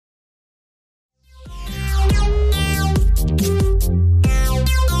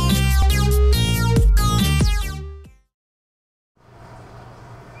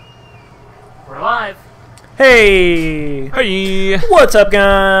Hey! Hey! What's up,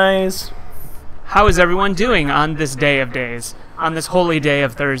 guys? How is everyone doing on this day of days? On this holy day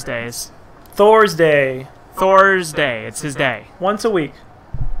of Thursdays? Thor's Day. Thor's Day. It's his day. Once a week.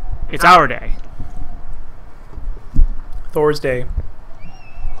 It's our day. Thor's Day.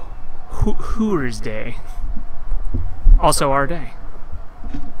 Hoor's Day. Also our day.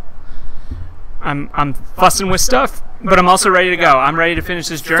 I'm fussing with stuff, but I'm also ready to go. I'm ready to finish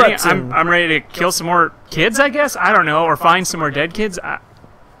this journey. I'm ready to kill some more kids, I guess. I don't know, or find some more dead kids. I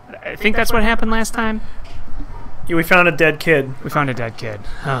think that's what happened last time. Yeah, we found a dead kid. We found a dead kid.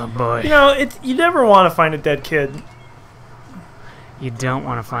 Oh boy. You know, you never want to find a dead kid. You don't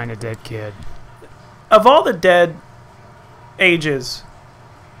want to find a dead kid. Of all the dead ages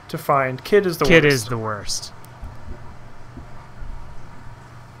to find, kid is the worst. Kid is the worst.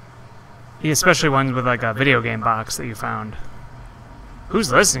 Yeah, especially ones with like a video game box that you found.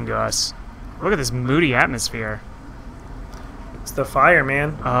 Who's listening to us? Look at this moody atmosphere. It's the fire,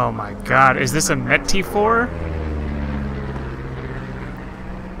 man. Oh my god, is this a Met-T4?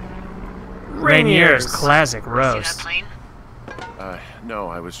 Rainier's classic roast. See that plane? No,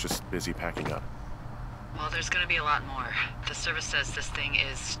 I was just busy packing up. Well, there's gonna be a lot more. The service says this thing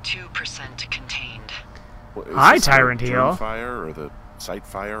is 2% contained. Well, is Hi, this the Tyrant drone Heel. fire or the site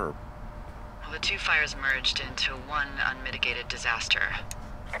fire? Or... Well, the two fires merged into one unmitigated disaster.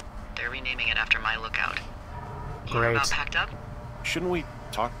 They're renaming it after my lookout. You Great. about packed up? Shouldn't we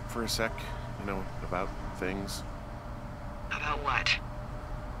talk for a sec? You know, about things? About what?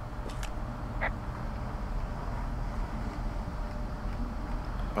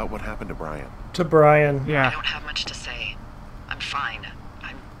 About what happened to Brian? To Brian. I Yeah. don't have much to say. I'm fine.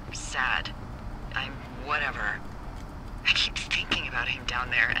 I'm sad. I'm whatever. I keep thinking about him down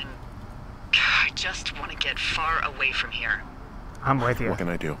there, and I just want to get far away from here. I'm with you. What can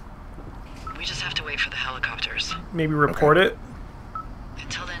I do? We just have to wait for the helicopters. Maybe report it.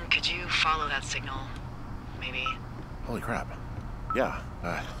 Until then, could you follow that signal? Maybe. Holy crap. Yeah.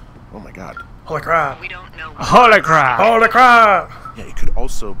 Oh my god. Holy crap. We don't know. Holy crap! Holy crap! Yeah, it could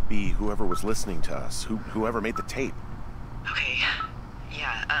also be whoever was listening to us, whoever made the tape. Okay.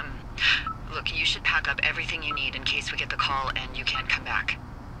 Yeah, look, you should pack up everything you need in case we get the call and you can't come back.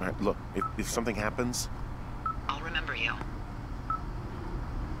 All right, look, if something happens, I'll remember you.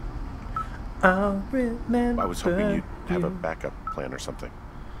 I'll remember I was hoping you'd have a you. backup plan or something.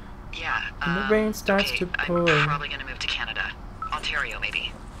 Yeah, When the rain starts okay, to pour. I'm probably gonna move to Canada. Ontario,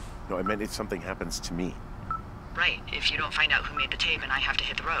 maybe. No, I meant if something happens to me. Right, if you don't find out who made the tape and I have to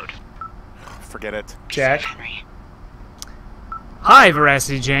hit the road. Forget it. Jack. Henry. Hi,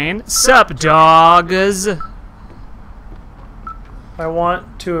 Veracity Jane. Sup, dogs? I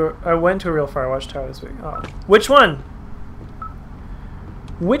went to a real Firewatch tower this week. Oh. Which one?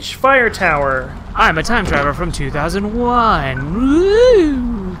 Which fire tower? I'm a time traveler from 2001.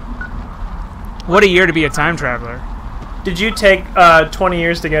 Woo! What a year to be a time traveler. Did you take 20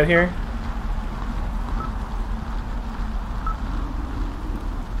 years to get here?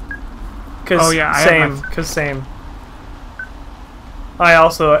 Oh, yeah, I have my- same. I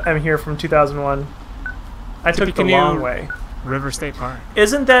also am here from 2001. I took the Tippecanoe. long way. River State Park.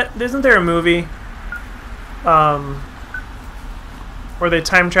 Isn't there a movie where they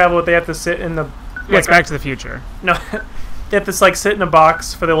time travel but they have to sit in the Yeah, it's Back to the Future. no they have to like sit in a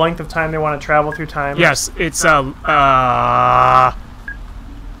box for the length of time they want to travel through time? Yes, it's At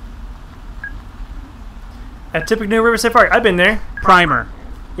Tippecanoe River State Park. I've been there. Primer.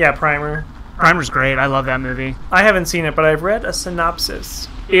 Yeah, Primer. Primer's great. I love that movie. I haven't seen it, but I've read a synopsis.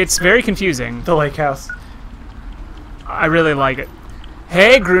 It's very confusing. The Lake House. I really like it.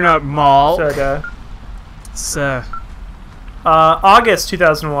 Hey, Grunert Mall. So, August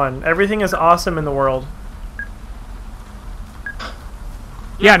 2001. Everything is awesome in the world.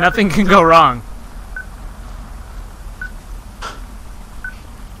 Yeah, nothing can go wrong.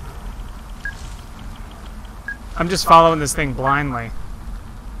 I'm just following this thing blindly.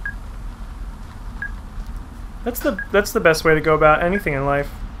 That's the best way to go about anything in life.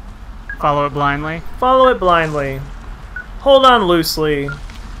 Follow it blindly. Follow it blindly. Hold on loosely.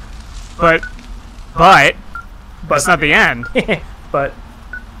 But that's not the end. But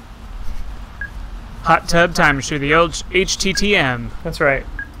Hot tub time through the old HTTM. that's right.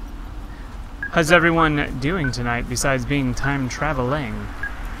 How's everyone doing tonight besides being time traveling?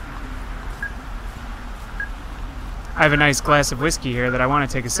 I have a nice glass of whiskey here that I want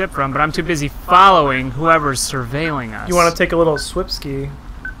to take a sip from, but I'm too busy following whoever's surveilling us. You want to take a little swipski?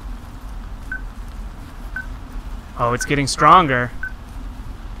 Oh, it's getting stronger.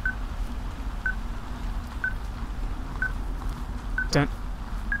 Dun.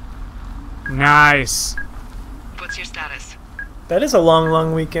 Nice. What's your status? That is a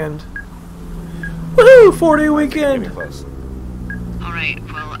long weekend. Woohoo! 4-day Getting weekend. close. Alright,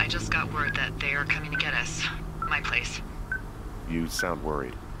 well, I just got word that they are coming to get us. My place. You sound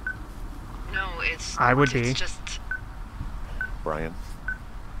worried. No, it's... I would it's be. just... Brian?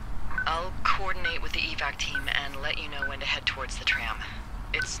 I'll coordinate with the evac team and let you know when to head towards the tram.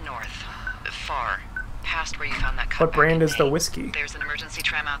 It's north. Far. Past where you found that cutback What brand in is the May. whiskey? There's an emergency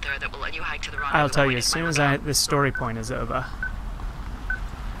tram out there that will let you hike to the rendezvous I'll tell point you in as soon my as lookout. this story point is over.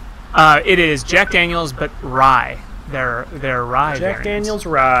 It is Jack Daniels, but rye. They're rye Jack variants. Daniels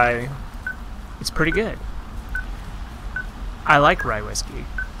Rye. It's pretty good. I like rye whiskey.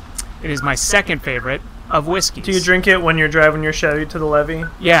 It is my second favorite of whiskeys. Do you drink it when you're driving your Chevy to the levee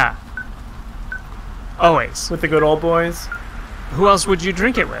Yeah. Always. with the good old boys? Who else would you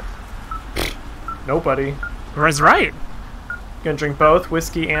drink it with? Nobody. That's right. You gonna drink both,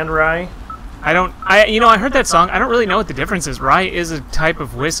 whiskey and rye? I heard that song. I don't really know what the difference is. Rye is a type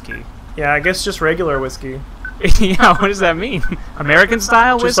of whiskey. Yeah, I guess just regular whiskey. Yeah, what does that mean? American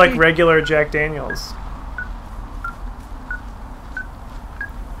style whiskey? Just like regular Jack Daniels.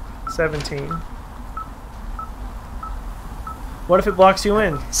 17. What if it blocks you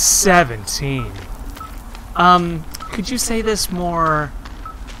in? 17. Could you say this more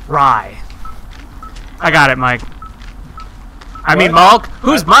rye? I got it, Mike. I mean, Malk?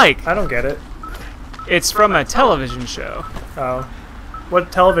 Who's Mike? I don't get it. It's from a television show. Oh.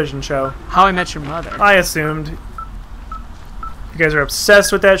 What television show? How I Met Your Mother. I assumed. You guys are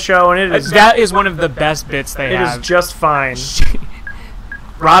obsessed with that show, and it That is one of the best bits they is have. just fine.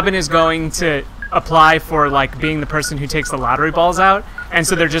 Robin is going to apply for, like, being the person who takes the lottery balls out, and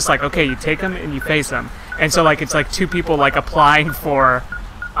so they're just like, okay, you take them and you face them. And so, like, it's like two people, like, applying for,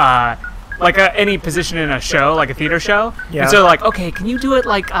 like, any position in a show, like a theater show. Yeah. And so they're like, okay, can you do it,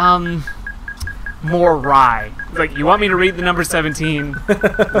 like, more rye? Like, you want me to read the number 17?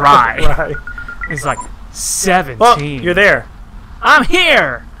 Rye. Right. It's like, 17. Well, you're there. I'm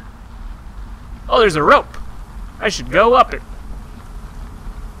here! Oh, there's a rope. I should go up it.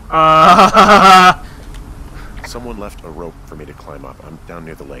 Someone left a rope for me to climb up. I'm down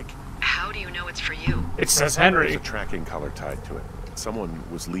near the lake. How do you know it's for you? It says There's Henry. a tracking collar tied to it. Someone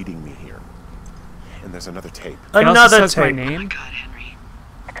was leading me here. And there's another tape. It also Another says my tape. Oh my name. god, Henry.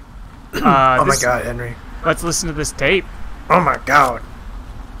 Oh my god, Henry. Let's listen to this tape. Oh my god.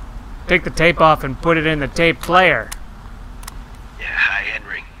 Take the tape off and put it in the tape player. Yeah, hi,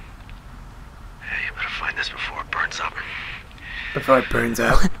 Henry. Hey, you better find this before it burns up. Before it burns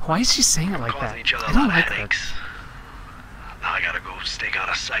out. Why is she saying it like Causing that? each other I a don't lot of like that. headaches. Now I gotta go stake out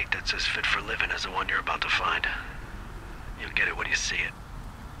a site that's as fit for living as the one you're about to find. You'll get it when you see it.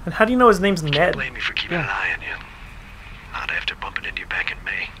 And how do you know his name's Ned? Blame me for keeping an eye on you. Not after bumping into you back in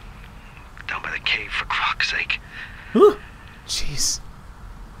May. Down by the cave, for Croc's sake. Whew. Jeez.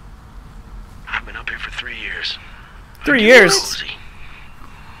 I've been up here for 3 years. 3 years. Cozy.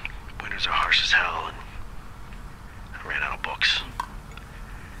 Winters are harsh as hell, and I ran out of books.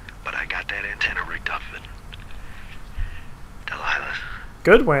 But I got that antenna rigged up, and Delilah,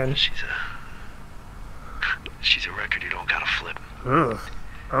 Good win. she's a record you don't gotta flip. Ugh.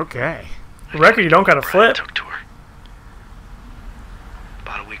 Okay. Record you don't gotta Brian flip. took to her.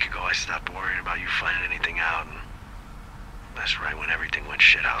 About a week ago, I stopped worrying about you finding anything out, and that's right when everything went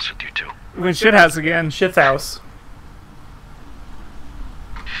shithouse with you two. When shit house again. Shit's house.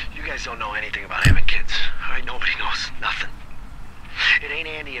 You guys don't know anything about having kids. All right, nobody knows nothing. It ain't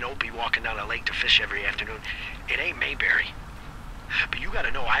Andy and Opie walking down the lake to fish every afternoon. It ain't Mayberry. But you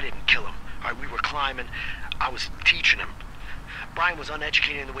gotta know I didn't kill him. All right, we were climbing. I was teaching him. Brian was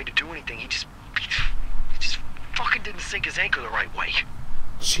uneducated in the way to do anything. He just fucking didn't sink his anchor the right way.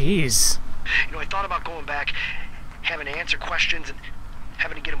 Jeez. You know, I thought about going back, having to answer questions, and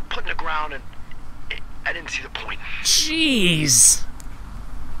having to get him put in the ground, and I didn't see the point. Jeez.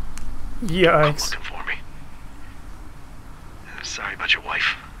 Come Yikes. looking for me. Sorry about your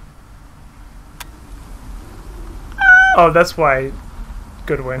wife. Oh, that's why.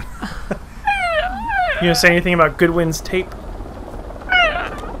 Goodwin. You gonna say anything about Goodwin's tape?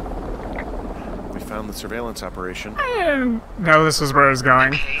 We found the surveillance operation. No, this is where I was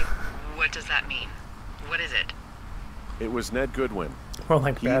going. Okay, what does that mean? What is it? It was Ned Goodwin. More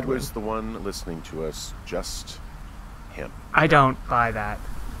like He bad was the one listening to us. Just him. I don't buy that.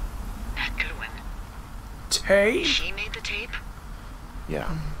 Ned Goodwin. tape. She made the tape?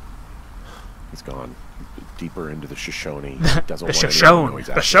 Yeah. He's gone deeper into the Shoshone. Doesn't The want anyone to know Shoshone. he's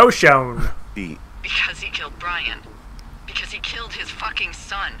The out show shown. there. The Because he killed Brian. Because he killed his fucking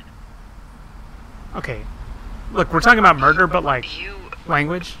son. Okay. Look, we're talking about murder, but like You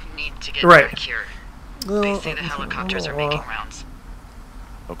language. need to get Right. back here. They say the helicopters are making rounds.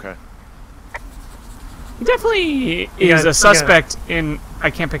 Okay. He definitely Yeah, is a suspect in...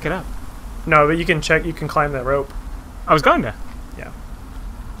 I can't pick it up. No, but you can check. You can climb that rope. I was going to. Yeah.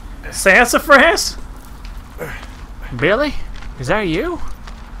 Sassafras? Billy? Is that you?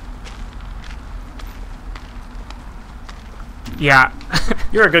 Yeah.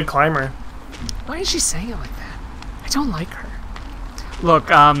 You're a good climber. Why is she saying it like that? I don't like her. Look,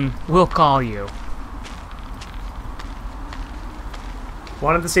 we'll call you.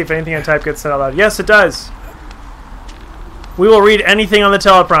 Wanted to see if anything I type gets said out loud. Yes, it does. We will read anything on the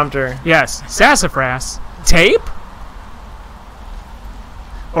teleprompter. Yes. Sassafras. Tape?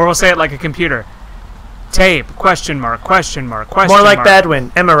 Or we'll say it like a computer. Tape. Question mark. Question mark. Question More like mark.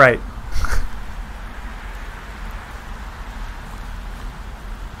 Badwin. Am I right?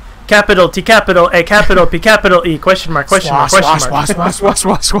 Capital T, capital A, capital P, capital E, question mark, question mark, question mark. Swash, swash,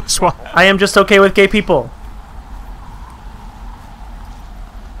 swash, swash, swash. I am just okay with gay people.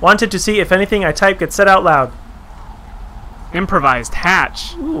 Wanted to see if anything I type gets said out loud. Improvised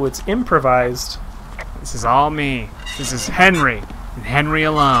hatch. Ooh, it's improvised. This is all me. This is Henry, and Henry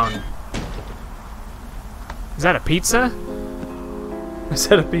alone. Is that a pizza? I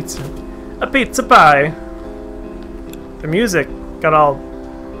said a pizza. A pizza pie. The music got all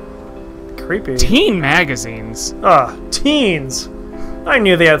creepy. Teen magazines. Ah, teens. I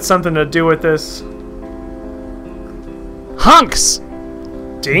knew they had something to do with this. Hunks.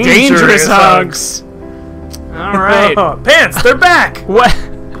 Dangerous hunks. All right. Pants, they're back. What?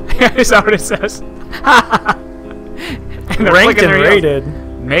 Is that what it says? And they're Ranked flicking and their heels. rated.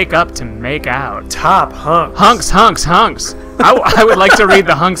 Make up to make out. Top hunks. Hunks, hunks, hunks. I would like to read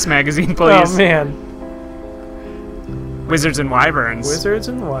the Hunks magazine, please. Oh man. Wizards and Wyverns. Wizards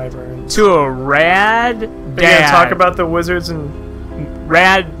and Wyverns. To a rad Are you dad. gonna talk about the wizards and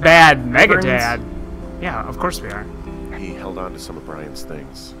rad bad mega Wyverns? dad. Yeah, of course we are. He held on to some of Brian's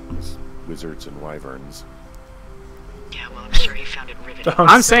things. His wizards and wyverns. Yeah, well, I'm sure he found it riveting. the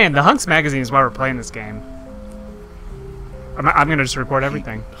hunks? I'm saying the Hunks magazine is why we're playing this game. I'm gonna just report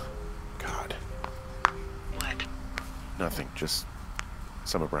everything. God. What? Nothing. Just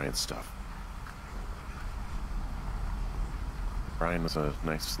some of Brian's stuff. Brian was a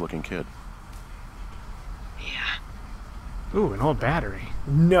nice-looking kid. Yeah. Ooh, an old battery.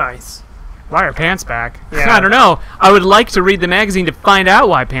 Nice. Why are pants back? Yeah. I don't know. I would like to read the magazine to find out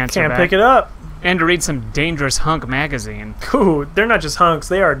why pants are Can't back. pick it up. And to read some dangerous hunk magazine. Ooh, they're not just hunks,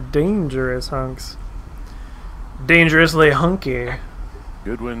 they are dangerous hunks. Dangerously hunky.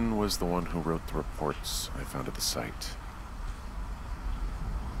 Goodwin was the one who wrote the reports I found at the site.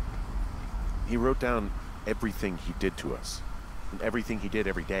 He wrote down everything he did to us. And everything he did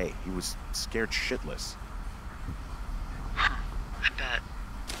every day. He was scared shitless. I bet.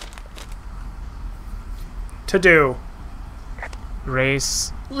 To do.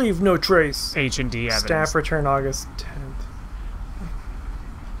 Race Leave no trace. H&D evidence. Staff return August 10th.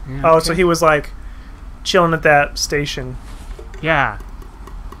 Yeah, Oh, okay. so he was like chilling at that station. Yeah.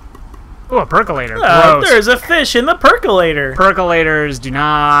 Ooh, a percolator. Ah, Gross. there's a fish in the percolator. Percolators do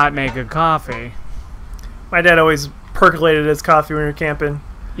not make good coffee. My dad always percolated his coffee when we were camping.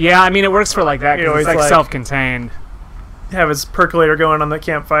 Yeah, I mean, it works for like that You because know, it's it's like like- self-contained. Have his percolator going on the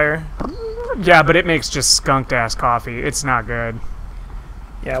campfire. Yeah, but it makes just skunked-ass coffee. It's not good.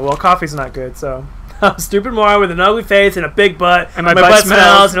 Yeah, well, coffee's not good, so. Stupid moron with an ugly face and a big butt. And my butt butt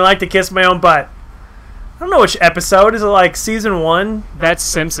smells. and I like to kiss my own butt. I don't know which episode. Is it like season 1? That's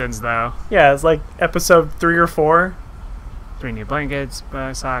Simpsons, though. Yeah, it's like episode 3 or 4. 3 new blankets,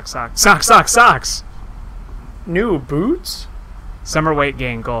 socks, socks. Socks, socks, socks! New boots? Summer weight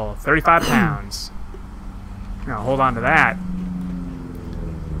gain goal, 35 pounds. Now, hold on to that.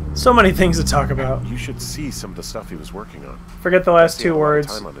 So many things to talk about. You should see some of the stuff he was working on. Forget the last He had two a lot of words.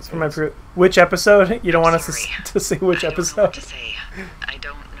 time on his From my hands. which episode? You don't want us Sorry. to see which I don't know episode? what to say. I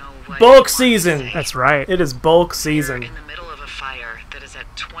don't know what Bulk you want to season. say. That's right. It is bulk We're season. in the middle of a fire that is at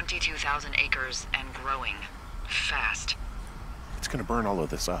 22,000 acres and growing fast. It's gonna burn all of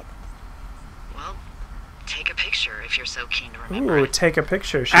this up. Well, take a picture if you're so keen to remember. Ooh, it. take a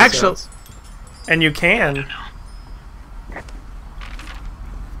picture, she Actual- says. And you I can. don't know.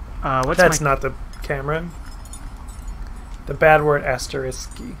 What's That's my... not the camera. The bad word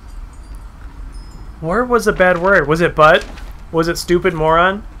asterisky. Where was the bad word? Was it butt? Was it stupid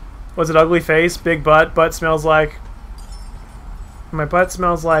moron? Was it ugly face? Big butt? Butt smells like... My butt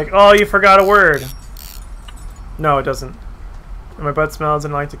smells like... Oh, you forgot a word. No, it doesn't. And my butt smells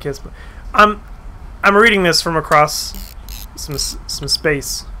and I like to kiss... I'm reading this from across some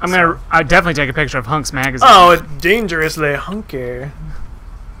space. I'd definitely take a picture of Hunks magazine. Oh, it's dangerously hunky.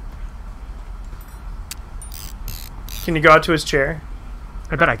 Can you go out to his chair?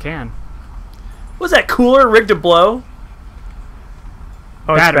 I bet I can. Was that cooler rigged to blow?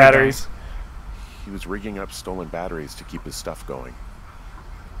 Oh, it's Battery batteries. He was rigging up stolen batteries to keep his stuff going.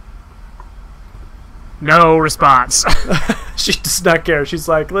 No response. She does not care. She's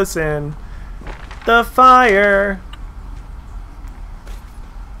like, listen, the fire.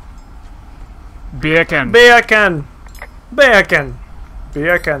 Bacon. Bacon. Bacon.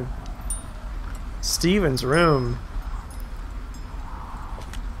 Bacon. Steven's room.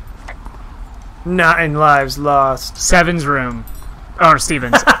 9 lives lost. Seven's room. Or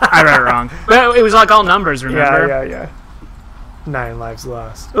Stevens. I read it wrong. But it was like all numbers, remember? Yeah. 9 lives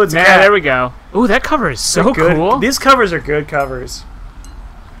lost. Oh, it's a Yeah, cat. there we go. Ooh, that cover is so Good. cool. These covers are good covers.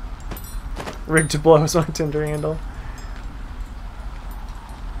 Rigged to blow is my Tinder handle.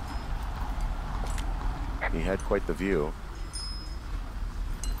 He had quite the view.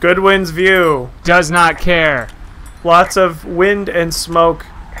 Goodwin's view. Does not care. Lots of wind and smoke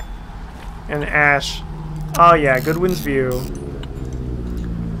and ash. Oh yeah, Goodwin's view.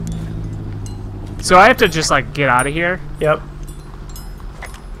 So I have to just like get out of here. Yep.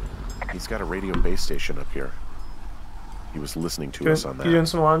 He's got a radio base station up here. He was listening to us on that. You doing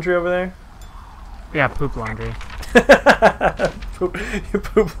some laundry over there? Yeah, poop laundry.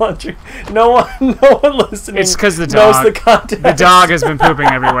 poop laundry. No one listening. It's because the knows dog. the context. The dog has been pooping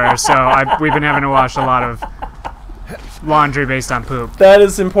everywhere, so we've been having to wash a lot of laundry based on poop. That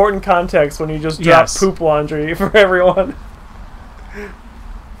is important context when you just drop Yes. poop laundry for everyone.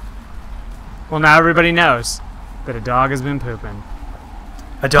 Well, now everybody knows that a dog has been pooping.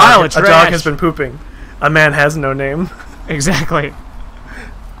 A Pile dog of has trash. been pooping. A man has no name. Exactly.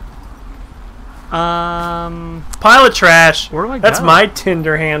 Pile of trash. Where do I That's go? my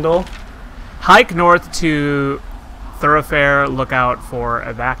Tinder handle. Hike north to thoroughfare. Look out for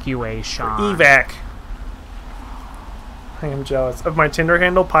evacuation. Evac. I am jealous of my Tinder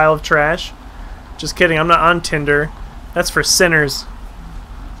handle. Pile of trash. Just kidding. I'm not on Tinder. That's for sinners.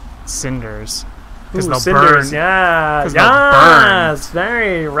 Cinders. Ooh, Because they'll cinders. burn. Yeah. 'Cause they'll burn. Yes.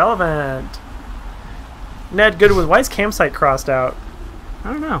 Very relevant. Ned Goodwin. Why is campsite crossed out? I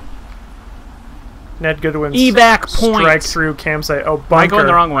don't know. Ned Goodwin's Evac point. strike through campsite. Oh, bunker. Am I going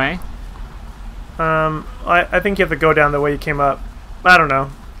the wrong way? I think you have to go down the way you came up. I don't know.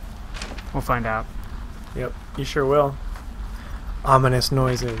 We'll find out. Yep, you sure will. Ominous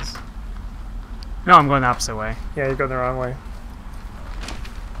noises. No, I'm going the opposite way. Yeah, you're going the wrong way.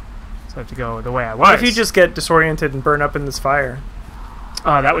 So I have to go the way I was. What if you just get disoriented and burn up in this fire?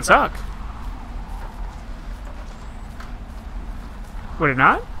 That would suck. Would it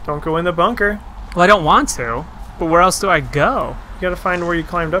not? Don't go in the bunker. Well, I don't want to. But where else do I go? You gotta find where you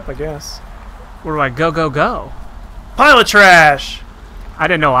climbed up, I guess. Where do I go? Pile of trash! I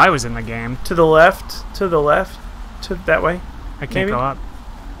didn't know I was in the game. To the left, to that way. I can't Maybe? go up.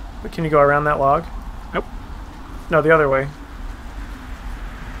 But can you go around that log? Nope. No, the other way.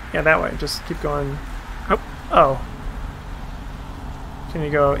 Yeah, that way. Just keep going. Nope. Oh. Can you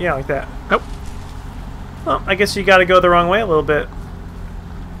go, yeah, like that. Nope. Well, I guess you gotta go the wrong way a little bit.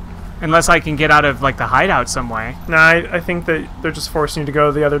 Unless I can get out of like the hideout some way. No, I think that they're just forcing you to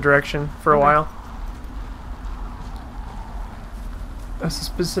go the other direction for a while. That's a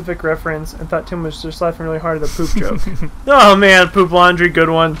specific reference. I thought Tim was just laughing really hard at the poop joke. Oh man, poop laundry, good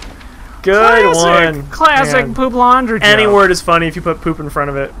one. Good one. Classic Man. poop laundry joke. Any word is funny if you put poop in front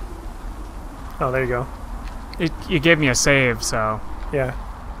of it. Oh, there you go. You gave me a save, so. Yeah.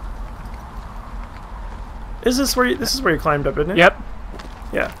 Is this where this is where you climbed up, isn't it? Yep.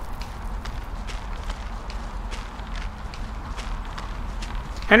 Yeah.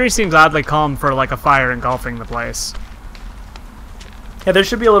 Henry seems oddly calm for like a fire engulfing the place. Yeah, there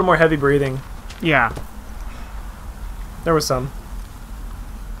should be a little more heavy breathing. Yeah. There was some.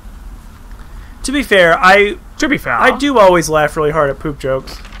 To be fair, I do always laugh really hard at poop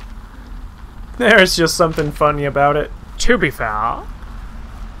jokes. There's just something funny about it. To be fair.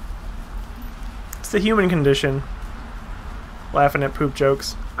 It's the human condition. Laughing at poop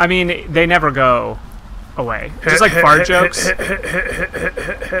jokes. I mean, they never go away. Just like fart jokes.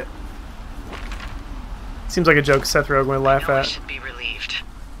 Seems like a joke Seth Rogen would laugh I at. should be relieved.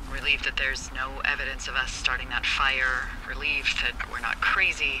 Relieved that there's no evidence of us starting that fire. Relieved that we're not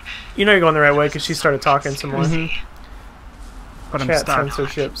crazy. You know you're going the right way because she started talking some more. But I'm Chat stuck.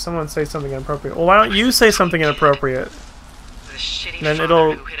 censorship. Someone say something inappropriate. Well, why don't you say something inappropriate? The shitty Then father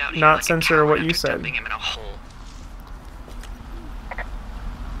it'll who hid out here not like a censor coward what you after said. dumping him in a hole.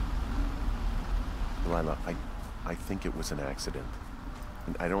 Lila, I think it was an accident.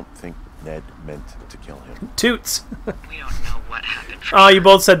 And I don't think Ned meant to kill him. Toots. We don't know what happened. For Oh, you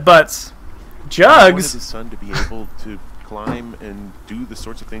both said butts. He wanted Jugs. his son to be able to climb and do the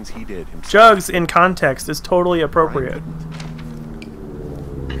sorts of things he did himself. Jugs in context is totally appropriate.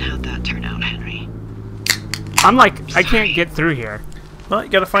 And how'd that turn out, Henry? I'm like, I can't get through here. Well, you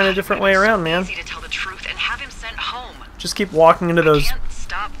gotta find a different way around, man. Easy to tell the truth and have him sent home. Just keep walking into those. Can't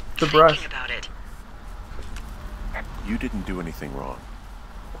stop the thinking brush. about it. You didn't do anything wrong.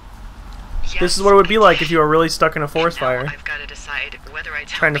 This is what it would be like if you were really stuck in a forest Now fire. I've got to decide whether I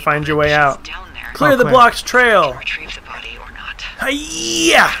tell Trying to people find your that way she's out. Down there, Clear the quick. blocked trail. retrieve the body or not.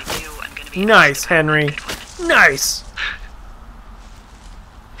 Hi-ya! If I do, I'm gonna be Nice, asked about Henry. good one. Nice.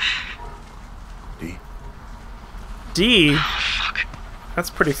 D. D. Fuck. That's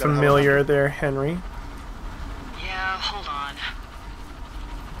pretty that a familiar there, Henry. Yeah, hold on.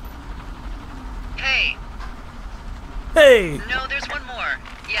 Hey, Hey! no, there's one more.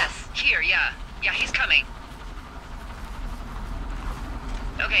 Yes, here, yeah. Yeah, he's coming.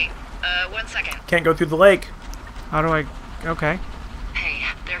 Okay, 1 second. Can't go through the lake. How do I... Okay. Hey,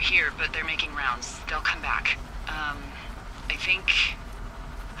 they're here, but they're making rounds. They'll come back. I think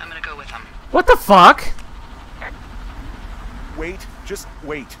I'm gonna go with them. What the fuck? Wait, just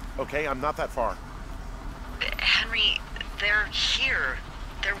wait, okay? I'm not that far. Henry, they're here.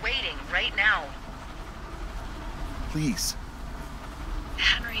 They're waiting right now. Please.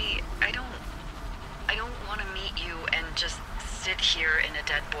 Henry, I don't want to meet you and just sit here in a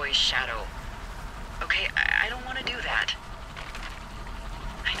dead boy's shadow. Okay, I don't want to do that.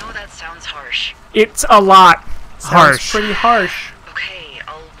 I know that sounds harsh. It's a lot Sounds harsh. pretty harsh. Okay,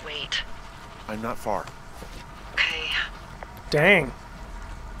 I'll wait. I'm not far. Okay. Dang.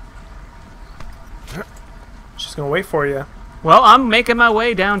 She's gonna wait for you. Well, I'm making my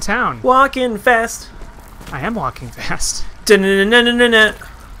way downtown. Walking fast. I am walking fast. Da-na-na-na-na-na.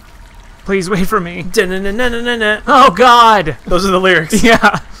 Please wait for me. Da-na-na-na-na-na. Oh, God. Those are the lyrics.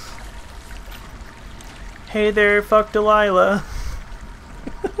 Yeah. Hey there, fuck Delilah.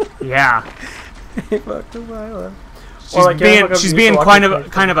 Yeah. Hey, fuck Delilah. She's Or like, yeah, being, fuck up, she's you being used to kind walk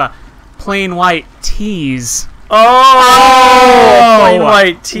of, kind of a plain white tease. Oh! Plain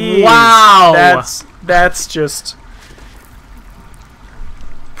white tees. Wow. That's just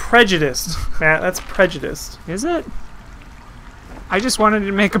prejudiced, Matt. That's prejudiced. Is it? I just wanted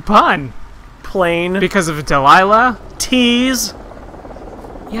to make a pun. Plain Because of Delilah? tees.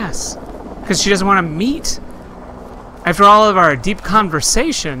 Yes. Because she doesn't want to meet. After all of our deep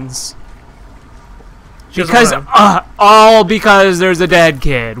conversations. She doesn't Because, wanna- all because there's a dead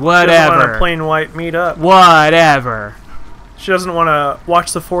kid. She doesn't want a Whatever. plain white meet up. Whatever. She doesn't want to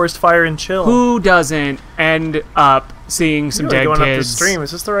watch the forest fire and chill. Who doesn't end up seeing some Really dead going kids? up the stream.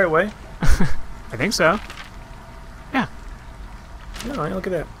 Is this the right way? I think so. Yeah. No, look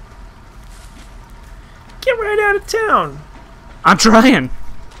at that. Get right out of town. I'm trying.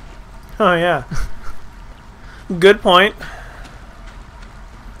 Oh yeah. Good point.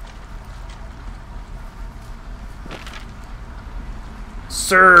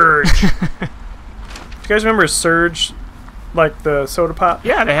 Surge. Do you guys remember Surge, like the soda pop?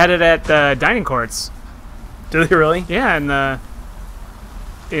 Yeah, they had it at the dining courts. Do they really? Yeah,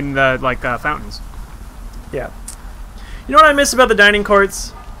 in the like fountains. Yeah. You know what I miss about the dining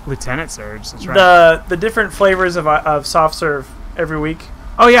courts? Lieutenant Surge. That's right. The different flavors of soft serve every week,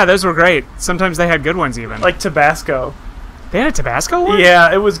 Oh yeah, those were great. Sometimes they had good ones even. like Tabasco. They had a Tabasco one?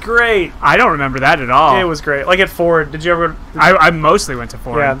 Yeah, it was great. I don't remember that at all. It was great. Like at Ford, did you ever? I mostly went to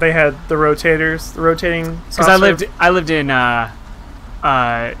Ford. Yeah, they had the rotators, the rotating. because I lived in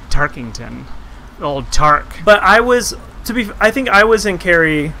Tarkington, old Tark. But I think I was in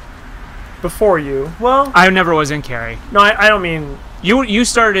Cary before you. Well, I never was in Cary. no, I don't mean You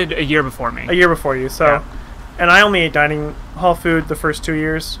started a year before me. a year before you. So, Yeah. and I only ate dining hall food the first 2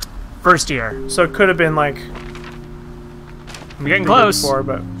 years. First year. So it could have been like I'm getting close. before,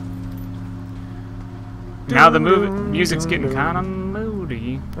 but Now the music's getting kind of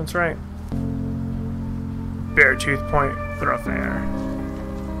moody. that's right. Beartooth Point Thoroughfare.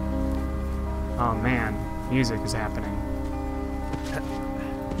 Oh man, music is happening.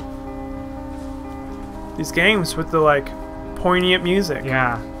 These games with the like poignant music,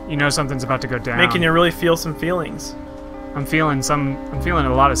 Yeah, you know something's about to go down. making you really feel some feelings. I'm feeling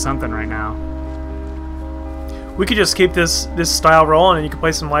a lot of something right now. We could just keep this style rolling, and you could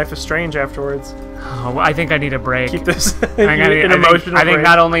play some Life is Strange afterwards. Oh, I think I need a break. Keep this I an emotional think break.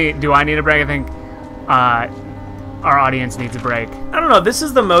 not only do I need a break, I think our audience needs a break. I don't know. This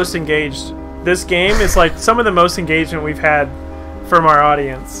is the most engaged. This game is like some of the most engagement we've had from our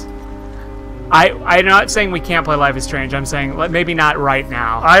audience. I'm not saying we can't play Life is Strange. I'm saying maybe not right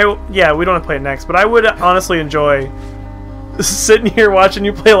now. Yeah, we don't want to play it next, but I would honestly enjoy sitting here watching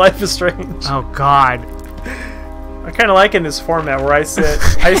you play Life is Strange. Oh God. I kind of like in this format where I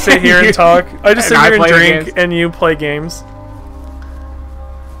sit here and talk. I just sit And I here and play drink, games. and you play games.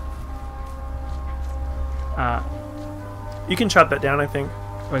 You can chop that down, I think.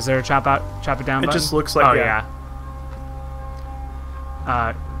 Was there a chop it down It button? just looks like Oh, yeah.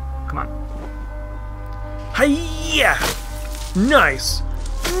 yeah. Come on. Hi-ya! Nice!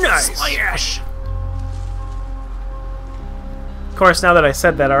 Nice! Slash! Of course, now that I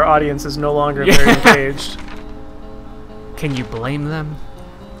said that, our audience is no longer very engaged. Can you blame them?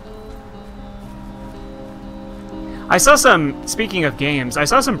 I saw some, speaking of games, I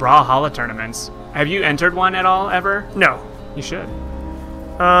saw some Brawlhalla tournaments. Have you entered one at all, ever? No. You should.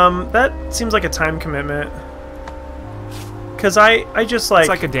 That seems like a time commitment. Because I just like... It's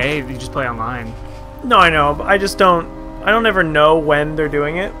like a day, you just play online. No, I know, but I don't ever know when they're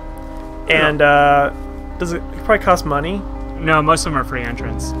doing it. And, does it probably cost money? No, most of them are free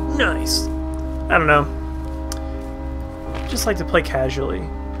entrance. Nice. I don't know. Just like to play casually.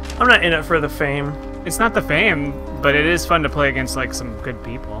 I'm not in it for the fame. It's not the fame, but it is fun to play against, like, some good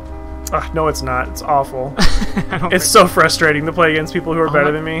people. No, it's not. It's awful. I don't It's so frustrating to play against people who are better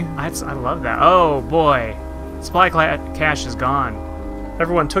than me. I love that. Oh, boy. Supply cache is gone.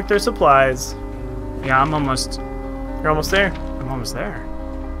 Everyone took their supplies. Yeah, I'm almost You're almost there. there.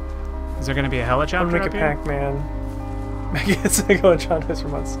 Is there going to be a I'm helicopter gonna up make a here? Pac-Man. Megan's gonna go and John this for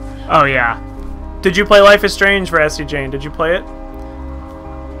months. Oh, yeah. Did you play Life is Strange for SD Jane? Did you play it?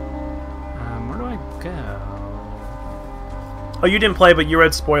 Where do I go? Oh, you didn't play, but you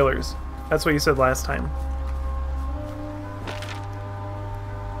read spoilers. That's what you said last time.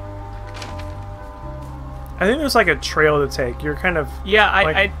 I think there's like a trail to take. You're kind of Yeah,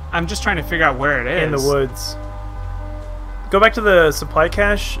 like, I'm just trying to figure out where it is. in the woods. Go back to the supply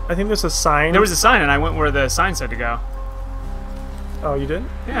cache. I think there's a sign. There was a sign, and I went where the sign said to go. Oh, you did?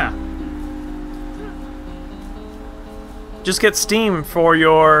 Yeah. Just get Steam for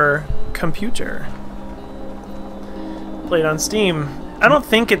your computer. Play it on Steam. I don't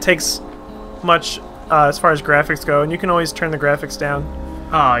think it takes much as far as graphics go, and you can always turn the graphics down.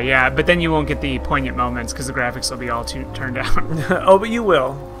 Oh, yeah, but then you won't get the poignant moments because the graphics will be all turned down. Oh, but you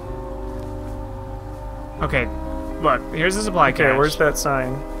will. Okay, look, here's the supply cache. Okay, where's that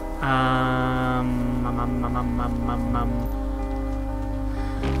sign?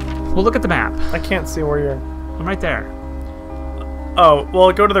 Well, look at the map. I can't see where you're... I'm right there. Oh,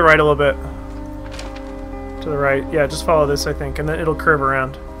 well, go to the right a little bit. To the right. Yeah, just follow this, I think, and then it'll curve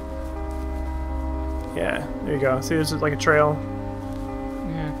around. Yeah, there you go. See, there's like a trail.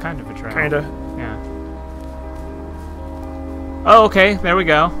 Yeah, kind of a trail. Kinda. Yeah. Oh, okay, there we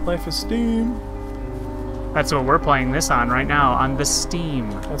go. Life is Steam. That's what we're playing this on right now, on the Steam.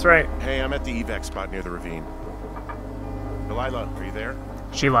 That's right. Hey, I'm at the evac spot near the ravine. Delilah, are you there?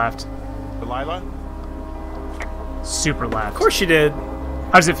 She left. Delilah? Super left. Of course she did.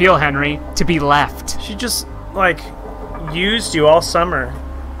 How does it feel, Henry, to be left? She just, like, used you all summer.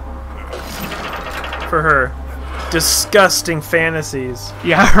 For her disgusting fantasies.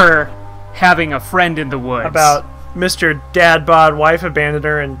 Yeah, her having a friend in the woods. About Mr. Dad Bod, wife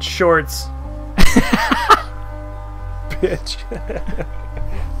abandoner, and shorts. Bitch.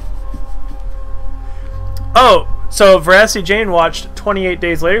 Oh, so Veracity Jane watched 28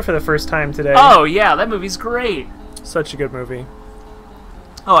 Days Later for the first time today. Oh, yeah, that movie's great. Such a good movie.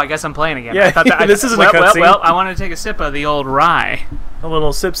 Oh, I guess I'm playing again. Yeah, I thought that, this isn't a well, cutscene. well, I want to take a sip of the old rye. A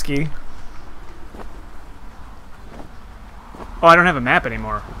little Sipsky. Oh, I don't have a map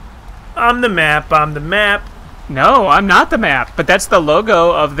anymore. I'm the map, I'm the map. No, I'm not the map, but that's the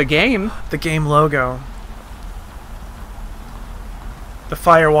logo of the game. The game logo. The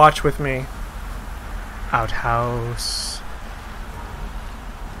Firewatch with me. Outhouse.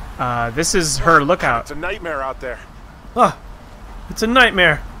 This is her lookout. It's a nightmare out there. Oh, it's a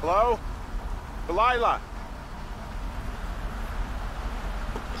nightmare. Hello? Delilah?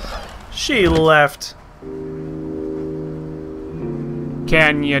 She left.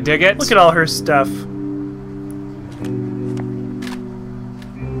 Can you dig it? Look at all her stuff.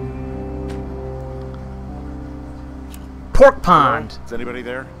 Pork Pond. Is anybody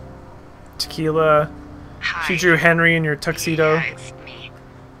there? Tequila. Hi. She drew Henry in your tuxedo. Yeah, it's me.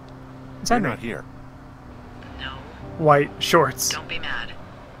 It's You're Henry. not here. No, White shorts. don't be mad.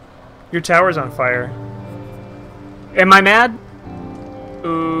 Your tower's on fire. Am I mad?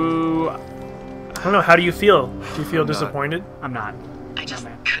 Ooh, I don't know, how do you feel? Do you feel I'm not. disappointed? I'm not. I just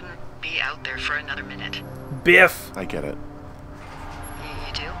man. couldn't be out there for another minute. Biff. I get it.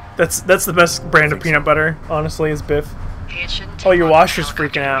 You do? That's the best brand of peanut butter, honestly, is Biff. Hey, it shouldn't Oh, take your long for washer's the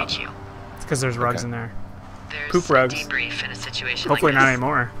helicopter freaking to out. reach you. It's because there's rugs Okay. in there. There's Poop a rugs. debrief in a situation Hopefully like not this.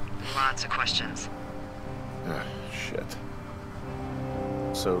 anymore. Lots of questions. Shit. Shit.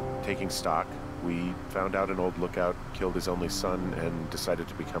 So, taking stock, we found out an old lookout killed his only son and decided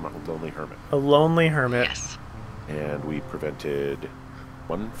to become a lonely hermit. A lonely hermit. Yes. And we prevented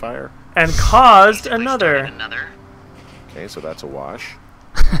one fire. And caused Basically another. started another. Okay, so that's a wash.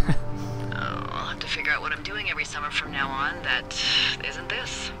 Oh, I'll have to figure out what I'm doing every summer from now on that isn't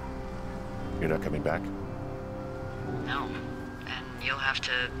this. You're not coming back? No. And you'll have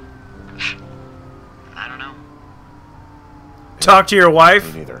to... I don't know. Talk to your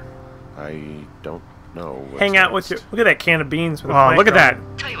wife. Me neither. I don't know. What's Hang out with next. your... Look at that can of beans with a Oh, plank look at on that.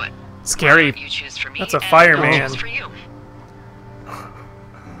 it. Tell you what. Scary. You choose for me. That's a and fireman. I'll choose for you.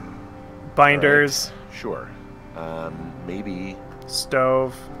 Binders, Sure. Maybe.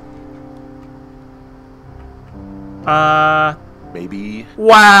 stove. Maybe.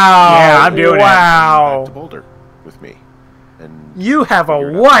 Wow. Yeah, I'm doing it. Back Wow. to Boulder with me. And You have a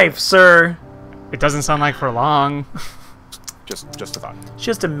figure it out. wife, sir. It doesn't sound like for long. Just a thought. She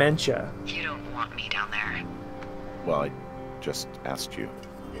has dementia. You don't want me down there. Well, I just asked you.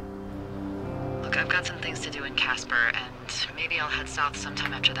 Look, I've got some things to do in Casper, and maybe I'll head south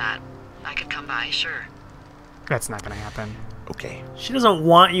sometime after that. I could come by, sure. That's not gonna happen. Okay. She doesn't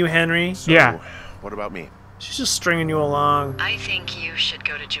want you, Henry. So, Yeah. What about me? She's just stringing you along. I think you should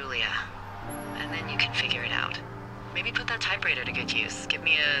go to Julia, and then you can figure it out. Maybe put that typewriter to good use. Give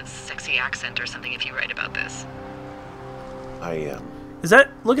me a sexy accent or something if you write about this. I Is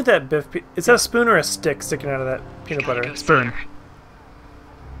that... Look at that Biff. Is that a spoon or a stick sticking out of that peanut Gotta butter? go see Spoon. her.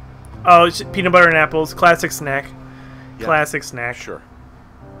 Oh, it's peanut butter and apples. Classic snack. Yeah. Classic snack. Sure.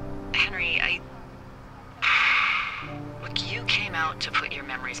 Henry, Look, you came out to put your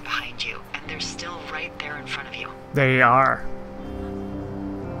memories behind you, and they're still right there in front of you. They are.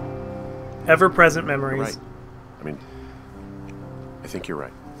 Ever-present You're memories. right. I mean, I think you're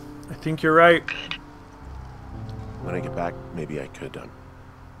right. I think you're right. Good. When I get back, maybe I could.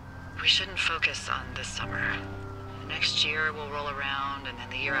 We shouldn't focus on this summer. Next year will roll around, and then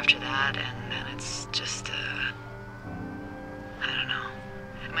the year after that, and then it's just I don't know.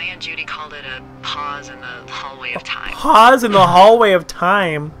 My Aunt Judy called it a pause in the hallway of time. Pause in the hallway of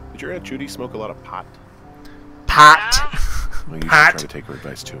time. Did your Aunt Judy smoke a lot of pot? Pot. Well, you should Pot. try to take her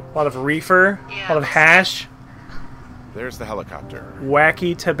advice too. A lot of reefer. Yeah, A lot of let's- hash. There's the helicopter.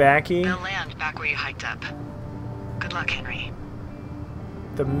 Wacky tobacco. They'll land back where you hiked up. Good luck, Henry.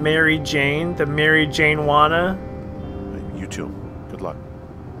 The Mary Jane. The Mary Jane Wanna. You too. Good luck.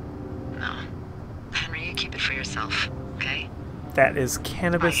 No. Henry, you keep it for yourself, okay? That is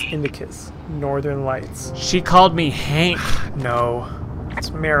Cannabis Indicus. Northern Lights. She called me Hank. No. It's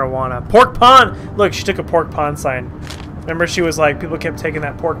marijuana. Pork pond! Look, she took a pork pond sign. Remember she was like, people kept taking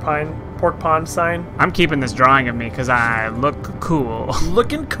that pork pond sign? I'm keeping this drawing of me because I look cool.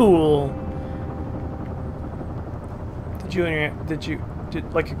 Looking cool.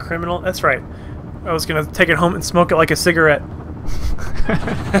 Did like a criminal? That's right. I was gonna take it home and smoke it like a cigarette.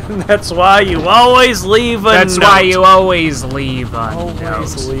 That's why you always leave a That's note. why you always leave a always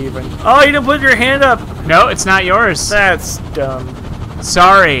note. leave a... Oh, you didn't put your hand up. No, it's not yours. That's dumb.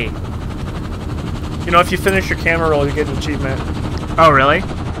 Sorry. You know, if you finish your camera roll, you get an achievement. Oh, really?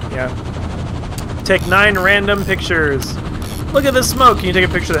 Yeah. Take 9 random pictures. Look at the smoke. Can you take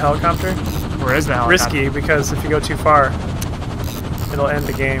a picture of the helicopter? Where is the helicopter? Risky, because if you go too far, it'll end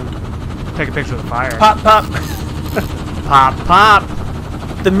the game. Take a picture of the fire. Pop, pop. Pop, pop.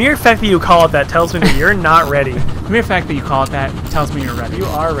 The mere fact that you call it that tells me that you're not ready. The mere fact that you call it that tells me you're ready. You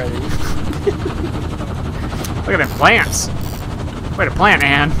are ready. Look at them plants. Way to plant,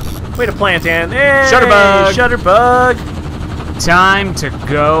 Ann. Way to plant, Ann. Hey, Shutterbug. Shutterbug. Time to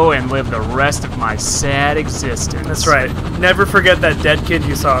go and live the rest of my sad existence. That's right. Never forget that dead kid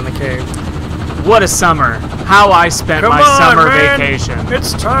you saw in the cave. What a summer. How I spent Come my on, summer man. vacation.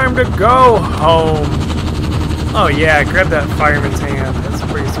 It's time to go home. Oh yeah, grab that fireman's hand. That's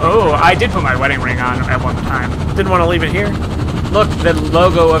pretty sweet. Oh, I did put my wedding ring on at one time. Didn't want to leave it here. Look, the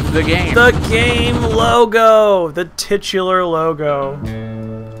logo of the game. The game logo. The titular logo.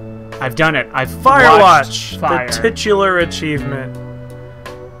 I've done it. I've Firewatch. watched Fire. The titular achievement.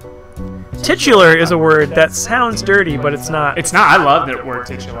 Titular is a word that sounds dirty, but it's not. It's not. I love the word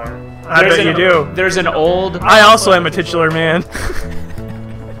titular. I bet you do. There's an old. I also am a titular man.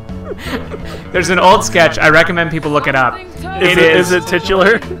 There's an old sketch. I recommend people look it up. Is it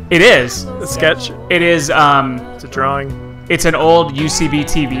titular? It is. A sketch? It is. It's a drawing. It's an old UCB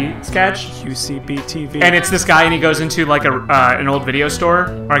TV sketch. UCB TV. And it's this guy, and he goes into like an old video store,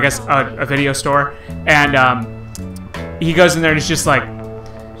 or I guess a video store, and he goes in there and he's just like,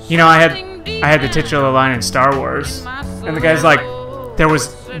 you know, I had the titular line in Star Wars, and the guy's like, there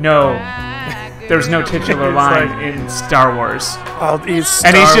was no There was no titular It's line like- in Star Wars. All these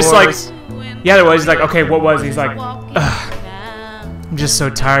And he's Star just Wars. like, yeah, there was. He's like, okay, what was? He's like, ugh, I'm just so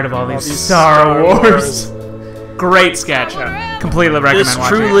tired of all these these Star Star Wars. Great sketch. Completely recommend This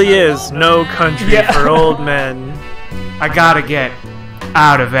watching. truly is no country Yeah. for old men. I gotta get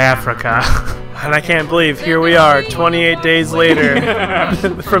out of Africa. And I can't believe here we are, 28 days later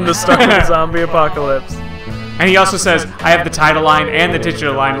from the start of the zombie apocalypse. And he also says, I have the title line and the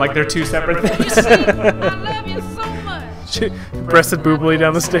titular line, like they're two separate things. She breasted boobly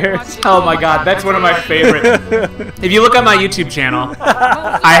down the stairs. Oh my god, that's one of my favorite. If you look at my YouTube channel,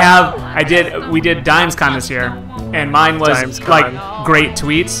 we did DimesCon this year, and mine was DimesCon. like great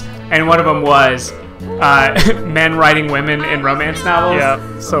tweets, and one of them was men writing women in romance novels.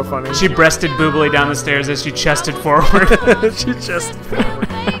 Yeah, so funny. She breasted boobily down the stairs as she chested forward. She just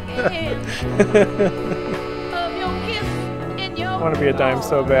want to be a dime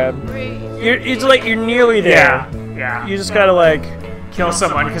so bad. You're nearly there. Yeah. You just gotta like. Kill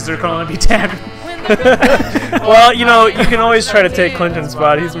someone because there can only be 10. Well, you know, you can always try to take Clinton's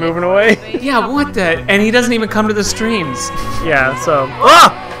spot. He's moving away. Yeah, what the? And he doesn't even come to the streams. Yeah, so.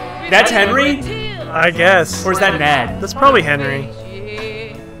 Ah! That's Henry? I guess. Or is that Ned? That's probably Henry.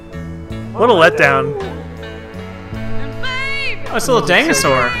 What a letdown. Oh, it's a little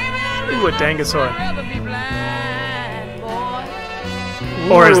dinosaur. Ooh, a Dangosaur.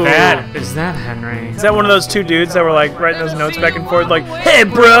 Or is Ooh. that Henry? Is that one of those two dudes that were like writing those notes back and forth, like, "Hey,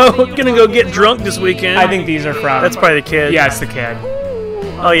 bro, gonna go get drunk this weekend"? I think these are from. that's probably the kid. Yeah, it's the kid.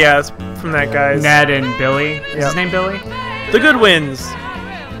 Oh yeah, it's from that guy's. Ned and Billy. Is Yep. his name Billy? The Goodwins.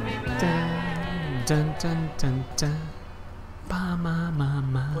 Dun, dun, dun, dun. Ba, ma, ma,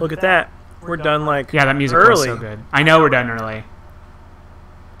 ma. Look at that. We're done like Yeah, that music early. was so good. I know we're done early.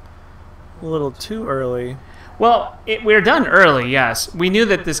 A little too early. Well, we're done early, yes. We knew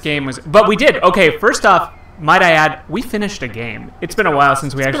that this game was... But we did. Okay, first off, might I add, we finished a game. It's been a while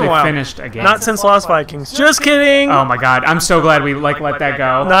since we Been actually a while. finished a game. Not since Lost Vikings. Just kidding. Oh my god, I'm so glad we let that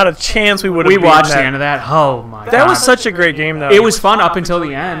go. Not a chance we would have. We beaten watched that. the end of that. Oh my god. That was such a great game, though. It was fun up until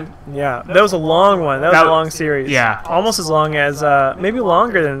the end. Yeah, that was a long one. That was That- a long series. yeah. almost as long as maybe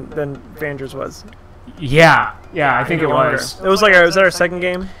longer than Vander's was. Yeah, I think it Longer. was. It was like was that our second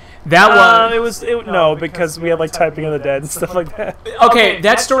game? That was... No, because we had like Typing of the Dead and stuff like that. Okay,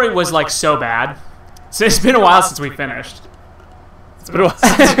 that story was like so bad. So it's been a while since we finished. It's been a while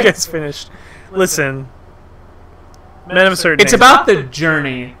since you guys finished. Listen, men of a certain It's age. about the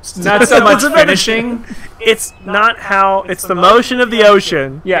journey, not so much It's about the- finishing. It's not how. It's the motion of the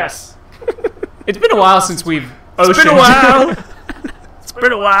ocean. Yes. It's been a while since we've It's been a oceaned. while. It's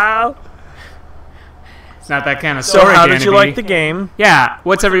been a while. It's not that kind of So story, how did you Danny. like the game? Yeah,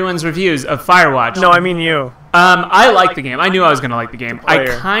 what's everyone's reviews of Firewatch? No, I mean you. I like the game. I knew I was going to like the game. I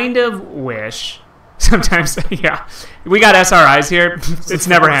Player. kind of wish... Sometimes, yeah. We got SRIs here. It's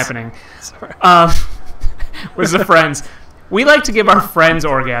never happening. Was the friends. We like to give our friends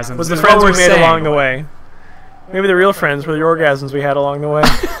orgasms. Was the is friends what we we're made saying. along the way? Maybe the real friends were the orgasms we had along the way.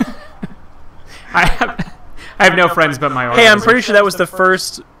 I have no friends but my orgasms. Hey, I'm pretty sure that was the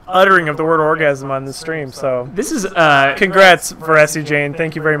first uttering of the word orgasm on the stream. So, This is congrats, Varessi Jane.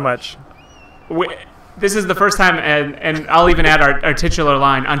 Thank you very much. this is the first time, and I'll even add our titular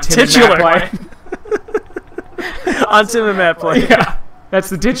line on Tim Titular. and Matt Play. On Tim and Matt play. Yeah, that's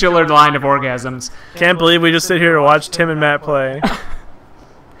the titular line of orgasms. Can't believe we just sit here to watch Tim and Matt play.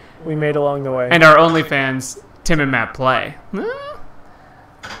 We made along the way. And our OnlyFans, Tim and Matt Play. Ooh.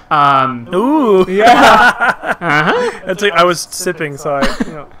 Yeah. Uh-huh. That's like, I was sipping, so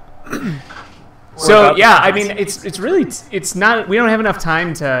I, So yeah, I mean, it's really it's not. We don't have enough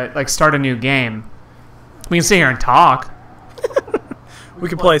time to like start a new game. We can sit here and talk. We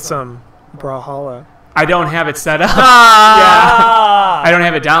could play some Brawlhalla. I don't have it set up. Ah! I don't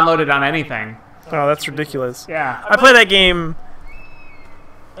have it downloaded on anything. Oh, that's ridiculous. Yeah. I play that game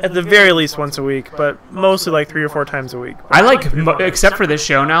at the very least once a week, but mostly like 3 or 4 times a week. I like, except for this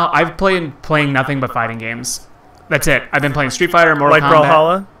show now, I've playing nothing but fighting games. That's it. I've been playing Street Fighter, Mortal Like Kombat.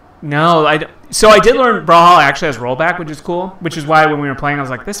 Brawlhalla? No, so I did learn Brawlhalla actually has rollback, which is cool. Which is why when we were playing, I was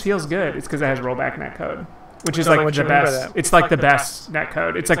like, this feels good. It's because it has rollback netcode, which is Don't know like what the you mean by best. that. It's like the best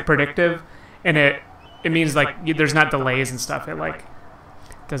netcode. It's like predictive, and it means like there's not delays and stuff. It like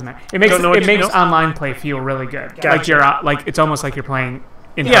doesn't matter. It makes Don't know what it you makes know? online play feel really good. Like Gotcha. you're like it's almost like you're playing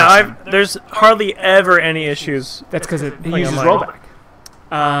in Yeah, person. there's hardly ever any issues. That's because it Playing uses online.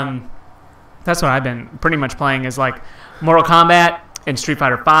 rollback. That's what I've been pretty much playing is like Mortal Kombat and Street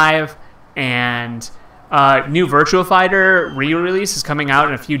Fighter 5 and new Virtua Fighter re-release is coming out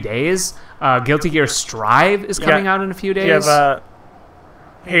in a few days. Guilty Gear Strive is coming out in a few days. You have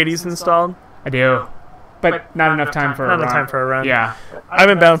Hades installed? I do. But not enough time for a Not run. enough time for a run. Yeah. I've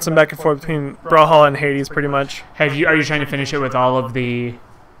been bouncing back and forth between Brawlhalla and Hades pretty much. Are you trying to finish it with all of the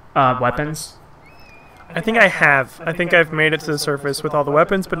weapons? I think I have. I think I've made it to the surface with all the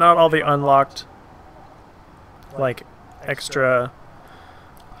weapons, but not all the unlocked, like, extra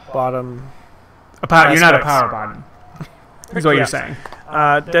bottom. You're not a aspects. power bottom. Is what you're saying.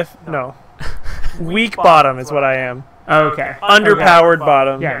 No. Weak bottom is what I am. Okay. Underpowered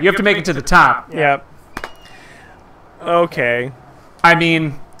bottom. Yeah, you have to make it to the top. Yep. Okay. I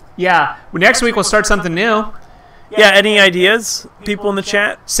mean, yeah. Next week we'll start something new. Yeah, any ideas? People in the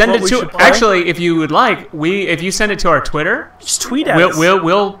chat? Send What it we to should play? actually, if you would like, if you send it to our Twitter, Just tweet at us.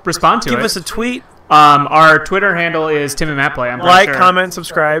 we'll respond to Give it. us a tweet. Our Twitter handle is Tim and Matt Play. I'm pretty Like, sure. comment,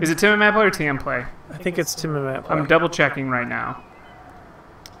 subscribe. Is it Tim and Matt Play or TM Play? I think it's Tim and Matt. I'm double checking right now.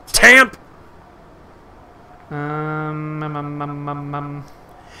 Tamp!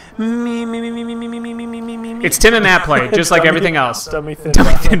 Me. It's Tim and Matt Play, just like everything else. Dummy thin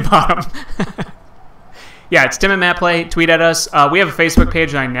Dummy bottom. thin bottom. Yeah, it's Tim and Matt Play. Tweet at us. We have a Facebook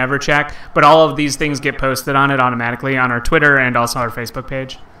page that I never check, but all of these things get posted on it automatically on our Twitter and also our Facebook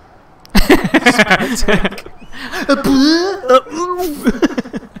page.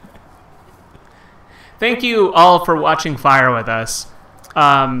 Thank you all for watching Fire with us.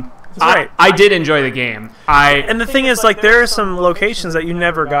 right. I did enjoy the game. And the thing is, like, there are some locations that you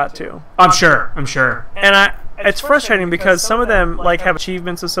never got to. I'm sure. And it's frustrating because some of them, like, have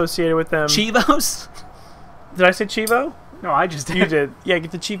achievements associated with them. Chivos? Did I say Chivo? No, I just did. You did. Yeah,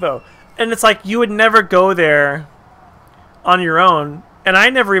 get the Chivo. And it's like, you would never go there on your own. And I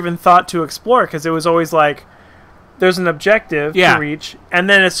never even thought to explore because it was always like, there's an objective to reach. And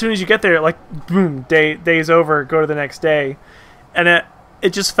then as soon as you get there, like, boom, day's over, go to the next day. And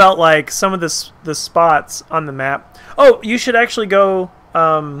it just felt like some of the spots on the map. Oh, you should actually go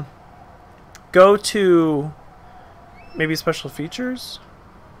to maybe special features.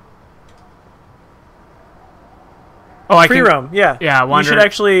 Oh, I Free can. roam, yeah. Yeah, You should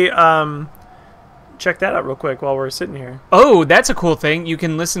actually check that out real quick while we're sitting here. Oh, that's a cool thing. You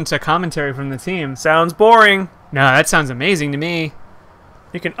can listen to commentary from the team. Sounds boring. No, that sounds amazing to me.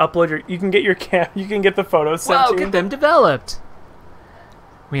 You can upload you can get your you can get the photos sent Wow, to you. get them developed.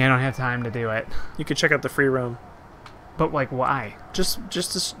 I mean, I don't have time to do it. You can check out the free roam. But like, why? Just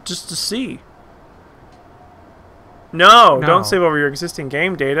to see. No, No. don't save over your existing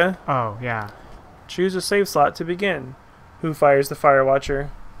game data. Oh, yeah. Choose a save slot to begin. Who fires the Firewatcher?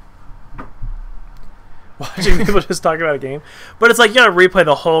 Watching people just talk about a game. But it's like you gotta replay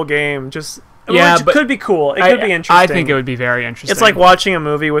the whole game. Yeah, which but could be cool. It could be interesting. I think it would be very interesting. It's like watching a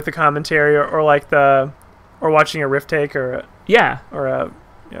movie with the commentary, or watching a riff take, or yeah.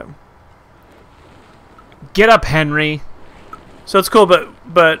 yeah. Get up, Henry. So it's cool,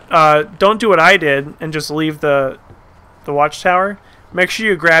 but don't do what I did and just leave the watchtower. Make sure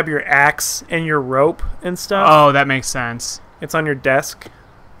you grab your axe and your rope and stuff. Oh, that makes sense. It's on your desk.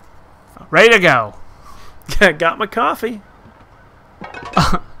 Ready to go. Got my coffee.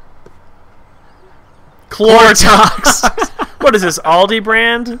 Chlorotox. What is this, Aldi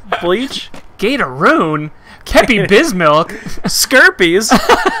brand bleach? Gatoron. Kepi Bismilk. Skirpies.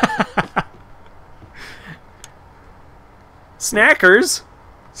 Snackers.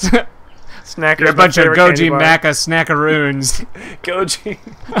 Snackers. You're a bunch of Goji Macca snackaroons. Goji.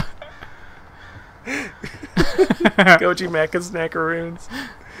 Goji Macca snackaroons.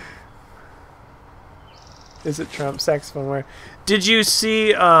 Is it Trump saxophone wear? Did you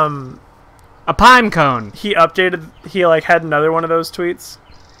see A pine cone. he updated, he like had another one of those tweets?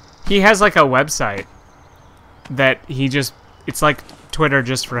 He has like a website that it's like Twitter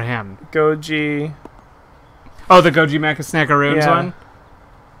just for him. Goji. Oh, the Goji Macca snackaroons Yeah. one?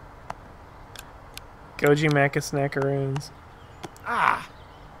 Goji Macca snackaroons.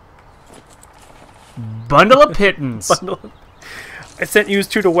 Bundle of pittance. I sent you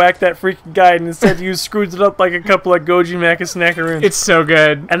two to whack that freaking guy, and instead you screwed it up like a couple of Goji Macca snackaroons. It's so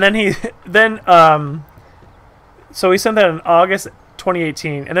good. And then so he sent that in August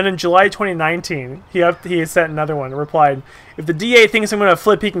 2018, and then in July 2019, he sent another one and replied, "If the DA thinks I'm gonna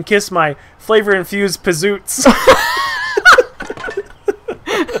flip, he can kiss my flavor-infused pazoots."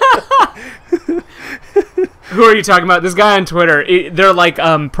 Who are you talking about? This guy on Twitter. They're like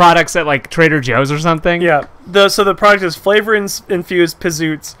products at like Trader Joe's or something. Yeah. So the product is flavor-infused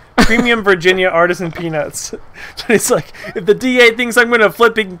pazoots, premium Virginia artisan peanuts. So it's like, if the DA thinks I'm gonna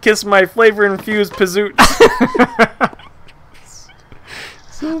flip, he can kiss my flavor-infused pazoots.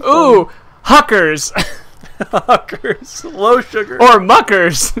 Ooh, huckers. Huckers, low sugar. Or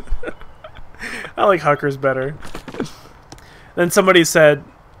muckers. I like Huckers better. Then somebody said,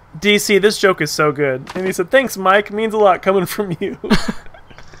 DC, this joke is so good. And he said, thanks, Mike. Means a lot coming from you.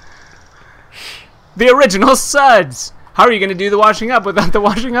 The original Suds. How are you going to do the washing up without the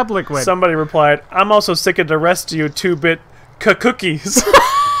washing up liquid? Somebody replied, I'm also sick of the rest of you 2-bit cookies.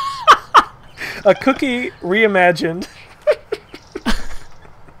 A cookie reimagined.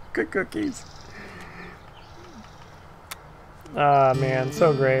 Good cookies. Ah, man,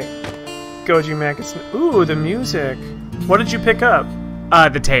 so great. Goji Mackis. Ooh, the music. What did you pick up?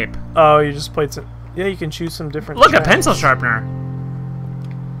 The tape. Oh, you just played some... Yeah, you can choose some different... Look, a tracks. pencil sharpener.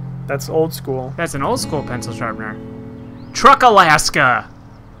 That's old school. That's an old school pencil sharpener. Truck Alaska.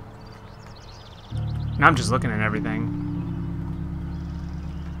 Now I'm just looking at everything.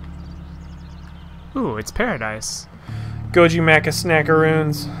 Ooh, it's paradise. Goji Mackis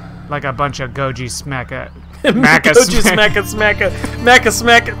Snackaroons. Like a bunch of Goji Smacka. Goji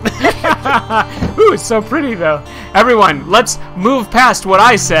Smacka. Ooh, it's so pretty though. Everyone, let's move past what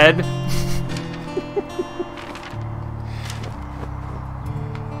I said.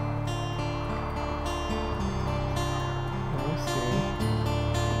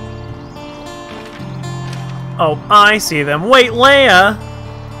 Oh, I see them. Wait, Leia!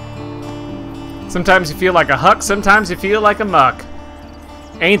 Sometimes you feel like a huck, sometimes you feel like a muck.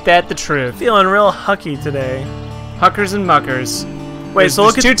 Ain't that the truth? Feeling real hucky today. Huckers and muckers. Wait, so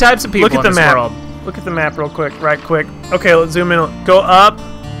look there's at two types of people look at in the this map. world. Look at the map real quick, right quick. Okay, let's zoom in. Go up.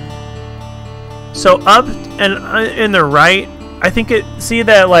 So up and in the right, I think it. See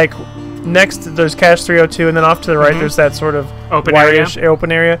that like next there's Cache 302, and then off to the right there's that sort of Open area? whitish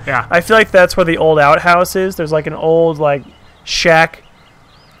open area. Yeah. I feel like that's where the old outhouse is. There's like an old like shack,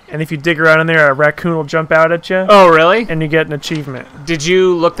 and if you dig around in there, a raccoon will jump out at you, Oh, really? and you get an achievement. Did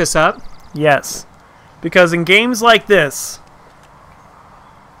you look this up? Yes, because in games like this,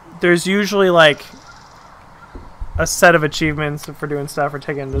 there's usually like a set of achievements for doing stuff or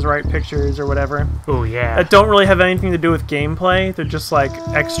taking those right pictures or whatever Oh, yeah. that don't really have anything to do with gameplay. They're just like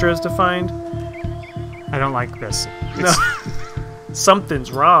extras to find. I don't like this. No.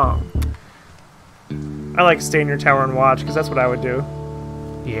 Something's wrong. I like stay in your tower and watch because that's what I would do.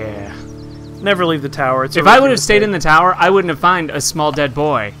 Yeah. Never leave the tower. It's If I would have stayed in the tower, I wouldn't have found a small dead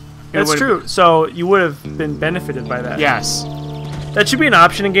boy. That's true. So you would have been benefited by that. Yes. That should be an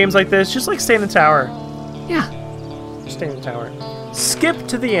option in games like this. Just like stay in the tower. Yeah. Stay in the tower. Skip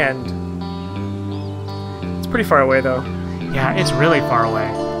to the end. It's pretty far away though. Yeah, it's really far away.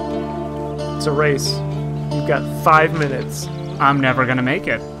 It's a race. You've got 5 minutes. I'm never gonna make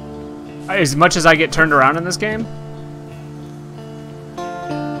it. As much as I get turned around in this game.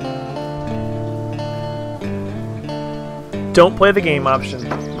 Don't play the game option.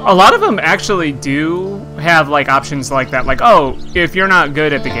 A lot of them actually do have like options like that. Like, oh, if you're not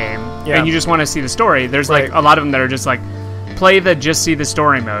good at the game and you just want to see the story, there's like a lot of them that are just like play the just see the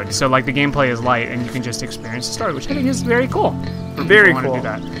story mode. So like the gameplay is light and you can just experience the story, which I think is very cool. Very cool. cool. Do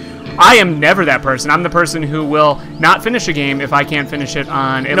that. I am never that person. I'm the person who will not finish a game if I can't finish it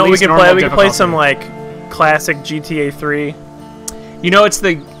on at least normal difficulty. We can play some like classic GTA 3. You know, it's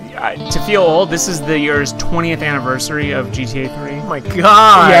the to feel old. This is the year's 20th anniversary of GTA 3. Oh my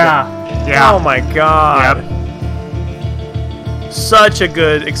god. Yeah. Oh my god. Yep. Such a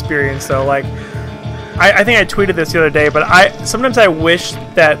good experience though. Like I think I tweeted this the other day, but sometimes I wish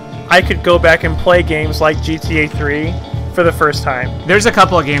that I could go back and play games like GTA 3 for the first time. There's a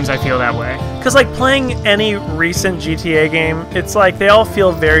couple of games I feel that way. Because like playing any recent GTA game, it's like they all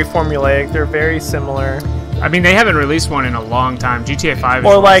feel very formulaic. They're very similar. I mean, they haven't released one in a long time. GTA 5 is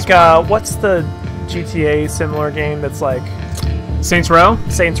or like what's the GTA similar game that's like Saints Row?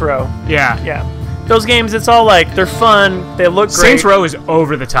 Saints Row. Yeah. Yeah. Those games, it's all like they're fun, they look great. Saints Row is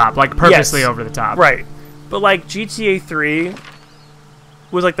over the top, like purposely over the top. Right. But like GTA 3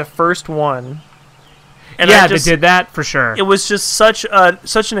 was like the first one. And yeah, they did that for sure. It was just such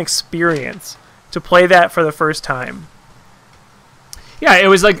an experience to play that for the first time. Yeah, it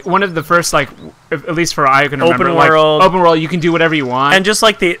was like one of the first, like, at least for I can remember, open world. Open world, you can do whatever you want. And just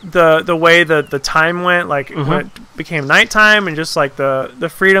like the way the time went, like when it became nighttime, and just like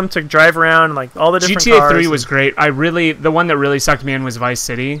the freedom to drive around, and like all the different GTA cars 3 was great. The one that really sucked me in was Vice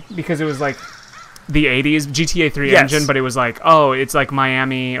City, because it was like the 80s GTA 3 engine, but it was like, oh, it's like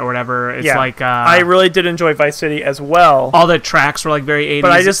Miami or whatever. It's like I really did enjoy Vice City as well. All the tracks were like very 80s.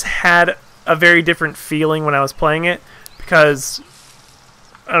 But I just had a very different feeling when I was playing it, because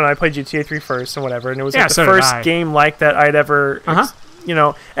I don't know, I played GTA 3 first and whatever, and it was like the first game like that I'd ever, you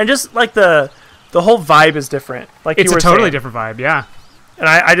know, and just like the whole vibe is different. Like it's you were a totally saying. different vibe, yeah. And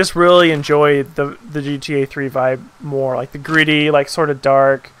I just really enjoyed the GTA 3 vibe more, like the gritty, like sort of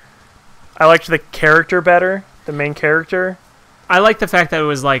dark. I liked the character better, the main character. I like the fact that it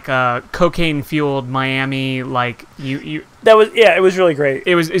was like cocaine fueled Miami. Like you. It was really great.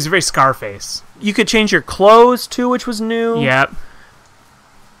 It was very Scarface. You could change your clothes too, which was new. Yep.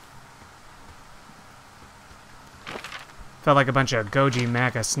 Felt like a bunch of Goji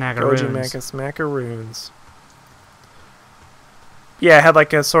Macca snackaroons. Goji Macca smackaroons. Yeah, it had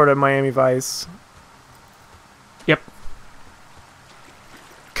like a sort of Miami Vice. Yep.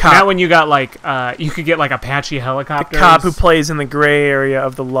 Cop. That when you got like you could get like Apache helicopters. The cop who plays in the gray area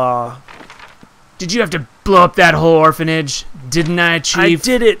of the law. Did you have to blow up that whole orphanage? Didn't I, Chief? I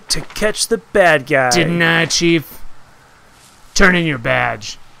did it to catch the bad guy. Didn't I, Chief? Turn in your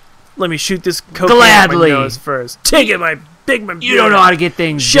badge. Let me shoot this cocaine Gladly. up my nose first. Take it, my big man. You don't know how to get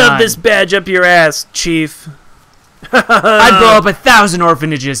things Shove done. this badge up your ass, Chief. I'd blow up 1,000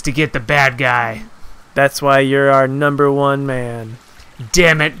 orphanages to get the bad guy. That's why you're our #1 man.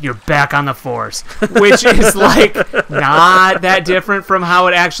 Damn it, you're back on the force. Which is like not that different from how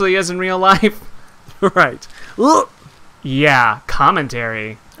it actually is in real life. Right. Ugh. Yeah,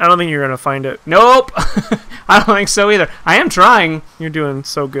 commentary. I don't think you're going to find it. Nope. I don't think so either. I am trying. You're doing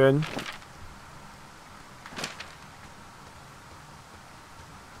so good.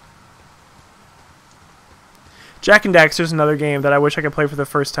 Jack and Daxter's another game that I wish I could play for the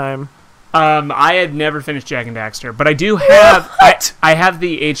first time. I had never finished Jak and Daxter, but I do have I have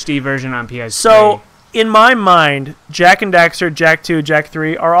the HD version on PS3. So, in my mind, Jak and Daxter, Jak 2, Jak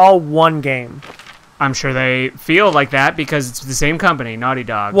 3 are all one game. I'm sure they feel like that because it's the same company, Naughty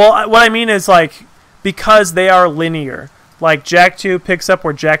Dog. Well, what I mean is, like, because they are linear. Like, Jak 2 picks up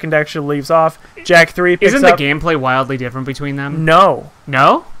where Jak and Daxter leaves off. Jak 3 picks Isn't up... the gameplay wildly different between them? No.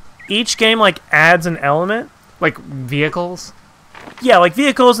 No? Each game, like, adds an element. Like vehicles? Yeah, like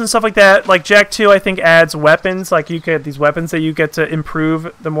vehicles and stuff like that. Like, Jak 2, I think, adds weapons. Like, you get these weapons that you get to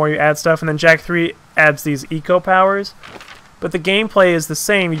improve the more you add stuff. And then Jak 3 adds these eco powers. But the gameplay is the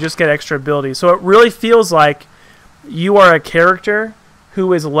same. You just get extra abilities. So it really feels like you are a character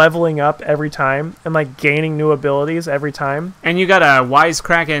who is leveling up every time and, like, gaining new abilities every time. And you got a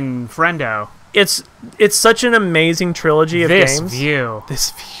wisecracking friendo. It's such an amazing trilogy of This games. view. This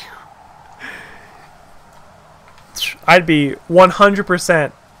view. I'd be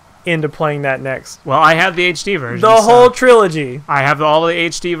 100% into playing that next. Well, I have the HD version. The whole trilogy. I have all the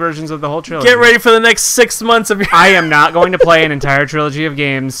HD versions of the whole trilogy. Get ready for the next 6 months of your... I am not going to play an entire trilogy of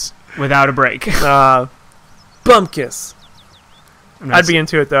games without a break. Bumkiss. I'd be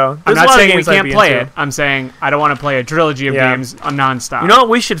into it, though. I'm There's a not lot of saying we games I'd can't be play into. it. I'm saying I don't want to play a trilogy of games non-stop. You know what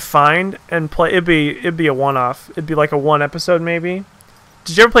we should find and play? It'd be a one-off. It'd be like a one episode, maybe.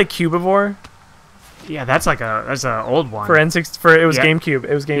 Did you ever play Cubivore? Yeah, that's like that's an old one. For N6, it was Yeah. GameCube.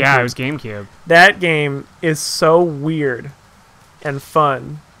 It was GameCube. Yeah, it was GameCube. That game is so weird and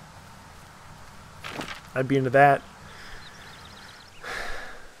fun. I'd be into that.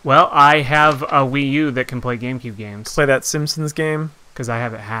 Well, I have a Wii U that can play GameCube games Play that Simpsons game. because I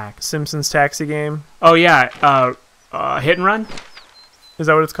have it hacked. Simpsons Taxi game. Oh yeah, Hit and Run. Is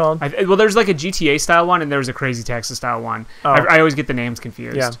that what it's called? Well, there's like a GTA style one, and there's a Crazy Taxi style one. Oh. I always get the names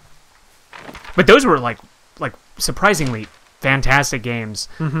confused. Yeah. But those were like surprisingly fantastic games,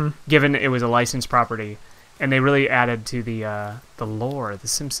 Mm-hmm. given it was a licensed property, and they really added to the lore, the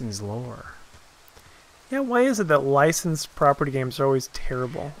Simpsons lore. Yeah, why is it that licensed property games are always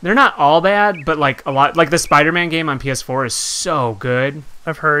terrible? They're not all bad, but like a lot, like the Spider-Man game on PS4 is so good.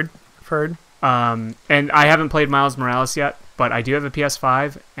 I've heard. And I haven't played Miles Morales yet, but I do have a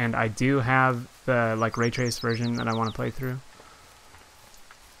PS5, and I do have the like ray trace version that I want to play through.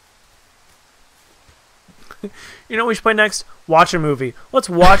 You know what we should play next? Watch a movie. Let's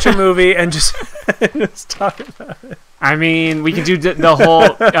watch a movie and just talk about it. I mean, we can do the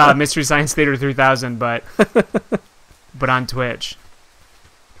whole Mystery Science Theater 3000, but on Twitch.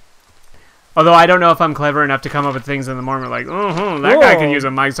 Although I don't know if I'm clever enough to come up with things in the morning like, that guy could use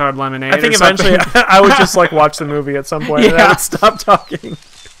a Mike's Hard Lemonade. I think or something. eventually I would just like watch the movie at some point and I Yeah. would stop talking.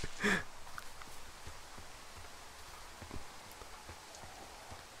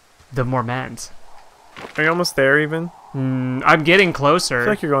 The Mormont. Are you almost there even? I'm getting I closer. feel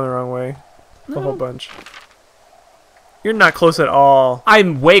like you're going the wrong way. A whole bunch. You're not close at all.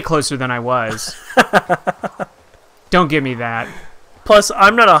 I'm way closer than I was. Don't give me that. Plus,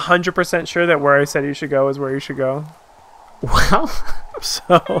 I'm not 100% sure that where I said you should go is where you should go. Well,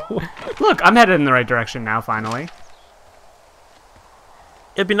 So, look, I'm headed in the right direction now, finally.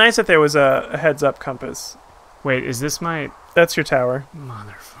 it'd be nice if there was a heads-up compass. Wait, is this my... That's your tower.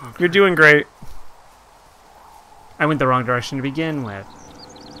 Motherfucker. You're doing great. I went the wrong direction to begin with.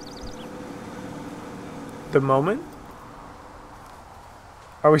 The moment?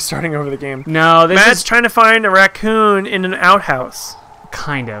 Are we starting over the game? No, this Matt's is trying to find a raccoon in an outhouse.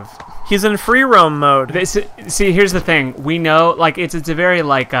 kind of. He's in free roam mode. See, here's the thing. We know, like, it's a very,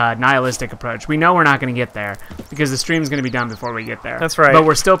 like, nihilistic approach. We know we're not going to get there because the stream's going to be done before we get there. That's right. But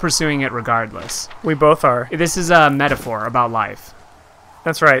we're still pursuing it regardless. We both are. This is a metaphor about life.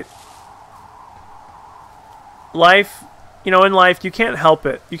 That's right. Life, in life, you can't help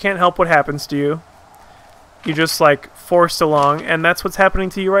it. You can't help what happens to you. You just, like, forced along, and that's what's happening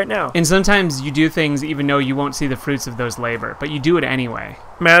to you right now. And sometimes you do things even though you won't see the fruits of those labor, but you do it anyway.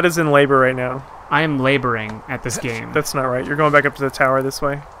 Matt is in labor right now. I am laboring at this game. That's not right. You're going back up to the tower this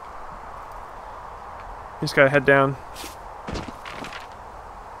way. You just gotta head down.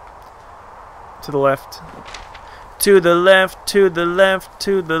 To the left. To the left, to the left,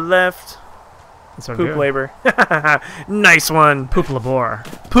 to the left. That's what I'm Poop doing. labor. Nice one. Poop labor.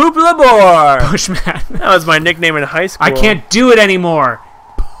 Poop labor. Pushman. That was my nickname in high school. I can't do it anymore.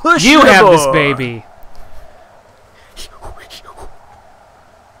 Push You have this labor. baby.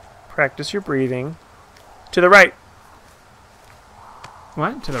 Practice your breathing. To the right.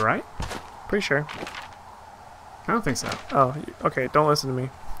 What? To the right? Pretty sure. I don't think so. Oh, okay. Don't listen to me.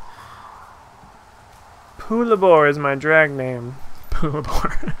 Poolabor is my drag name. Poop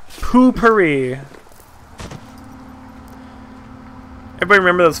labor. Poopery. Everybody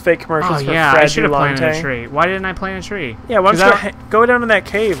remember those fake commercials Oh for yeah, I should have planted a Fragilante? tree. Why didn't I plant a tree? Yeah, why 'Cause don't you go down to that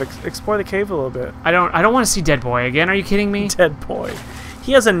cave, explore the cave a little bit. I don't want to see Dead Boy again. Are you kidding me? Dead Boy.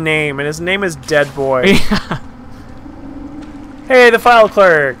 He has a name, and his name is Dead Boy. Yeah. Hey, the file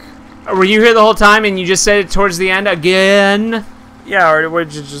clerk. Were you here the whole time and you just said it towards the end again? Yeah, or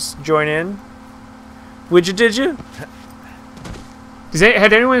would you just join in? Did you?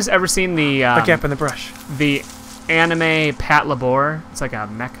 Had anyone ever seen the A gap in the brush. the anime Pat Labor? It's like a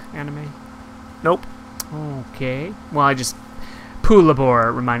mech anime. Nope. Okay. Well, I just Poo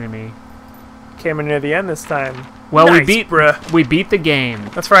Labor reminded me. Came in near the end this time. Well, Nice, we beat the game.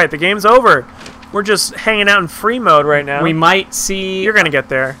 That's right, the game's over. We're just hanging out in free mode right now. We might see. You're gonna get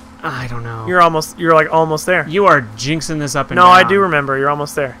there. I don't know. You're like almost there. You are jinxing this up and No, down. I do remember. You're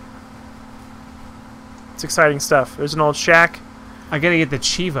almost there. It's exciting stuff. There's an old shack. I gotta get the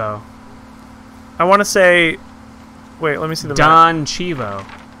Chivo. I want to say... Wait, let me see the map. Don Chivo.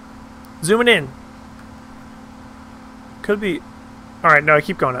 Zooming in. Could be... Alright, no,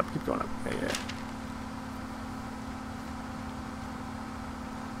 keep going up. Keep going up. Yeah.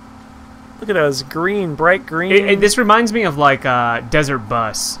 Look at those green, bright green... This reminds me of like Desert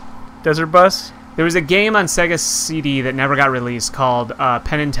Bus. Desert Bus? There was a game on Sega CD that never got released called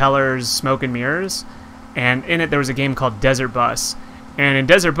Penn and Teller's Smoke and Mirrors, and in it there was a game called Desert Bus. And in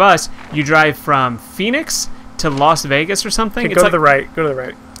Desert Bus, you drive from Phoenix to Las Vegas or something. Okay, go to the right. Go to the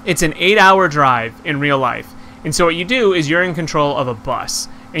right. It's an 8-hour drive in real life. And so what you do is you're in control of a bus,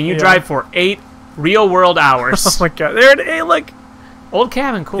 and you drive for 8 real-world hours. Oh my god. There it is. Look. Old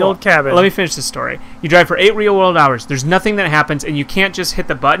cabin, cool. The old cabin. Let me finish the story. You drive for 8 real-world hours. There's nothing that happens, and you can't just hit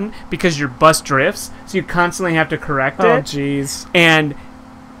the button because your bus drifts, so you constantly have to correct Oh, it. jeez. And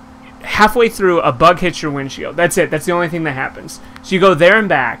halfway through, a bug hits your windshield. That's it. That's the only thing that happens. So you go there and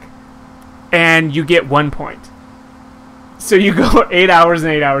back, and you get 1 point. So you go 8 hours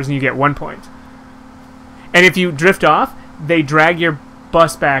and 8 hours, and you get 1 point. And if you drift off, they drag your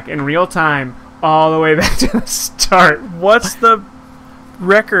bus back in real time all the way back to the start. What's the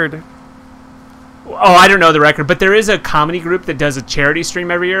record? Oh, I don't know the record, but there is a comedy group that does a charity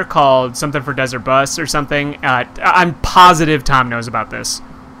stream every year called something for Desert Bus or something. I'm positive Tom knows about this.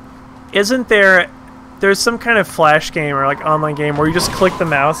 Isn't there's some kind of flash game or like online game where you just click the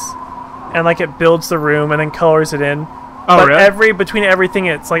mouse and like it builds the room and then colors it in. Oh, but really? between everything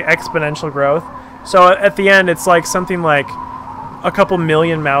it's like exponential growth. So at the end it's like something like a couple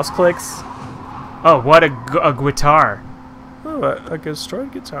million mouse clicks. Oh, what a guitar. Oh, a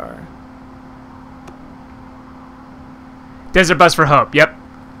destroyed guitar. Desert Bus for Hope, yep.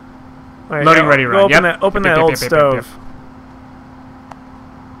 All right, Loading now ready go run, Open yep. open Yep, that yep, old yep, yep, stove. yep.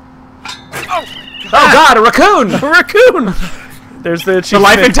 Oh God, a raccoon! A raccoon! There's the The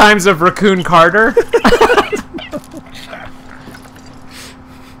Life and Times of Raccoon Carter.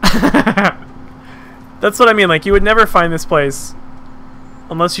 That's what I mean. Like you would never find this place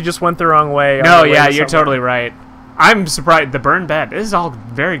unless you just went the wrong way. on No, your way yeah, to you're somewhere. totally right. I'm surprised. The burned bed. This is all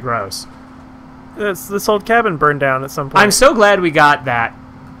very gross. This old cabin burned down at some point. I'm so glad we got that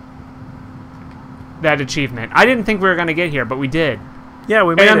achievement. I didn't think we were going to get here, but we did. Yeah,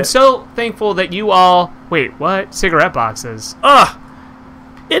 we made And I'm it. so thankful that you all... Wait, what? Cigarette boxes. Ugh!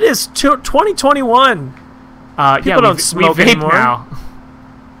 It is 2021. Yeah, People don't smoke we vape anymore. now.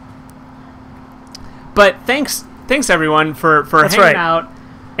 But thanks everyone for That's hanging right. out.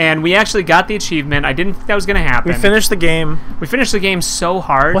 And we actually got the achievement. I didn't think that was going to happen. We finished the game. We finished the game so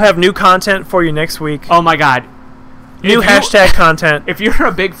hard. We'll have new content for you next week. Oh my god. New hashtag content. If you're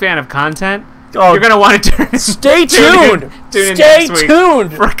a big fan of content, Oh, you're going to want to turn. Stay tuned. Tune in Stay next week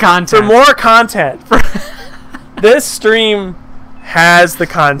tuned for content. For more content. This stream has the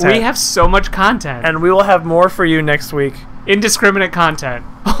content. We have so much content. And we will have more for you next week. Indiscriminate content.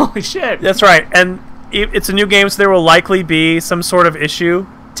 Holy shit. That's right. And it's a new game, so there will likely be some sort of issue,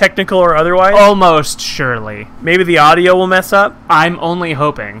 technical or otherwise. Almost surely. Maybe the audio will mess up. I'm only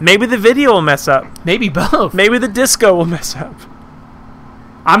hoping. Maybe the video will mess up. Maybe both. Maybe the disco will mess up.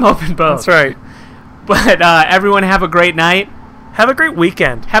 I'm hoping both. That's right. But everyone have a great night. Have a great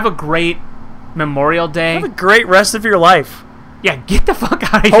weekend. Have a great Memorial Day. Have a great rest of your life. Yeah, get the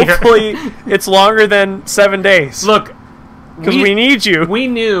fuck out of here. Hopefully it's longer than 7 days. Look, because we need you we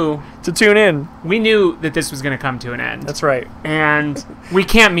knew to tune in. We knew that this was going to come to an end. That's right. And we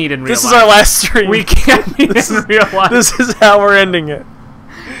can't meet in real life. This is our last stream. We can't meet in real life. This is how we're ending it.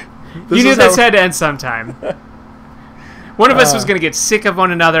 You knew this had to end sometime. One of us was going to get sick of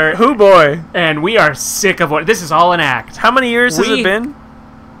one another. Who boy? And we are sick of one. This is all an act. How many years has it been?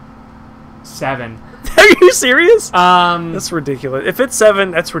 7. Are you serious? That's ridiculous. If it's 7,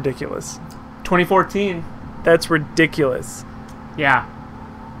 that's ridiculous. 2014. That's ridiculous. Yeah.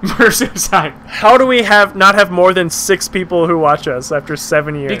 Murder suicide. How do we not have more than 6 people who watch us after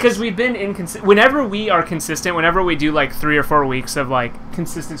 7 years? Because we've been inconsistent. Whenever we are consistent, whenever we do like 3 or 4 weeks of like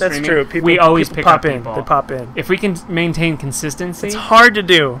consistent streaming, that's true. we always pick up people. They pop in. If we can maintain consistency, it's hard to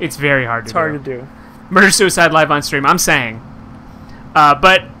do. It's very hard to do. It's hard to do. Murder suicide live on stream. I'm saying.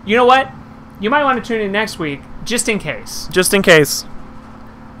 But you know what? You might want to tune in next week just in case. Just in case.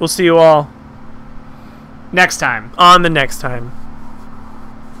 We'll see you all next time. On the next time.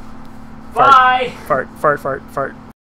 Bye. Fart, fart, fart, fart.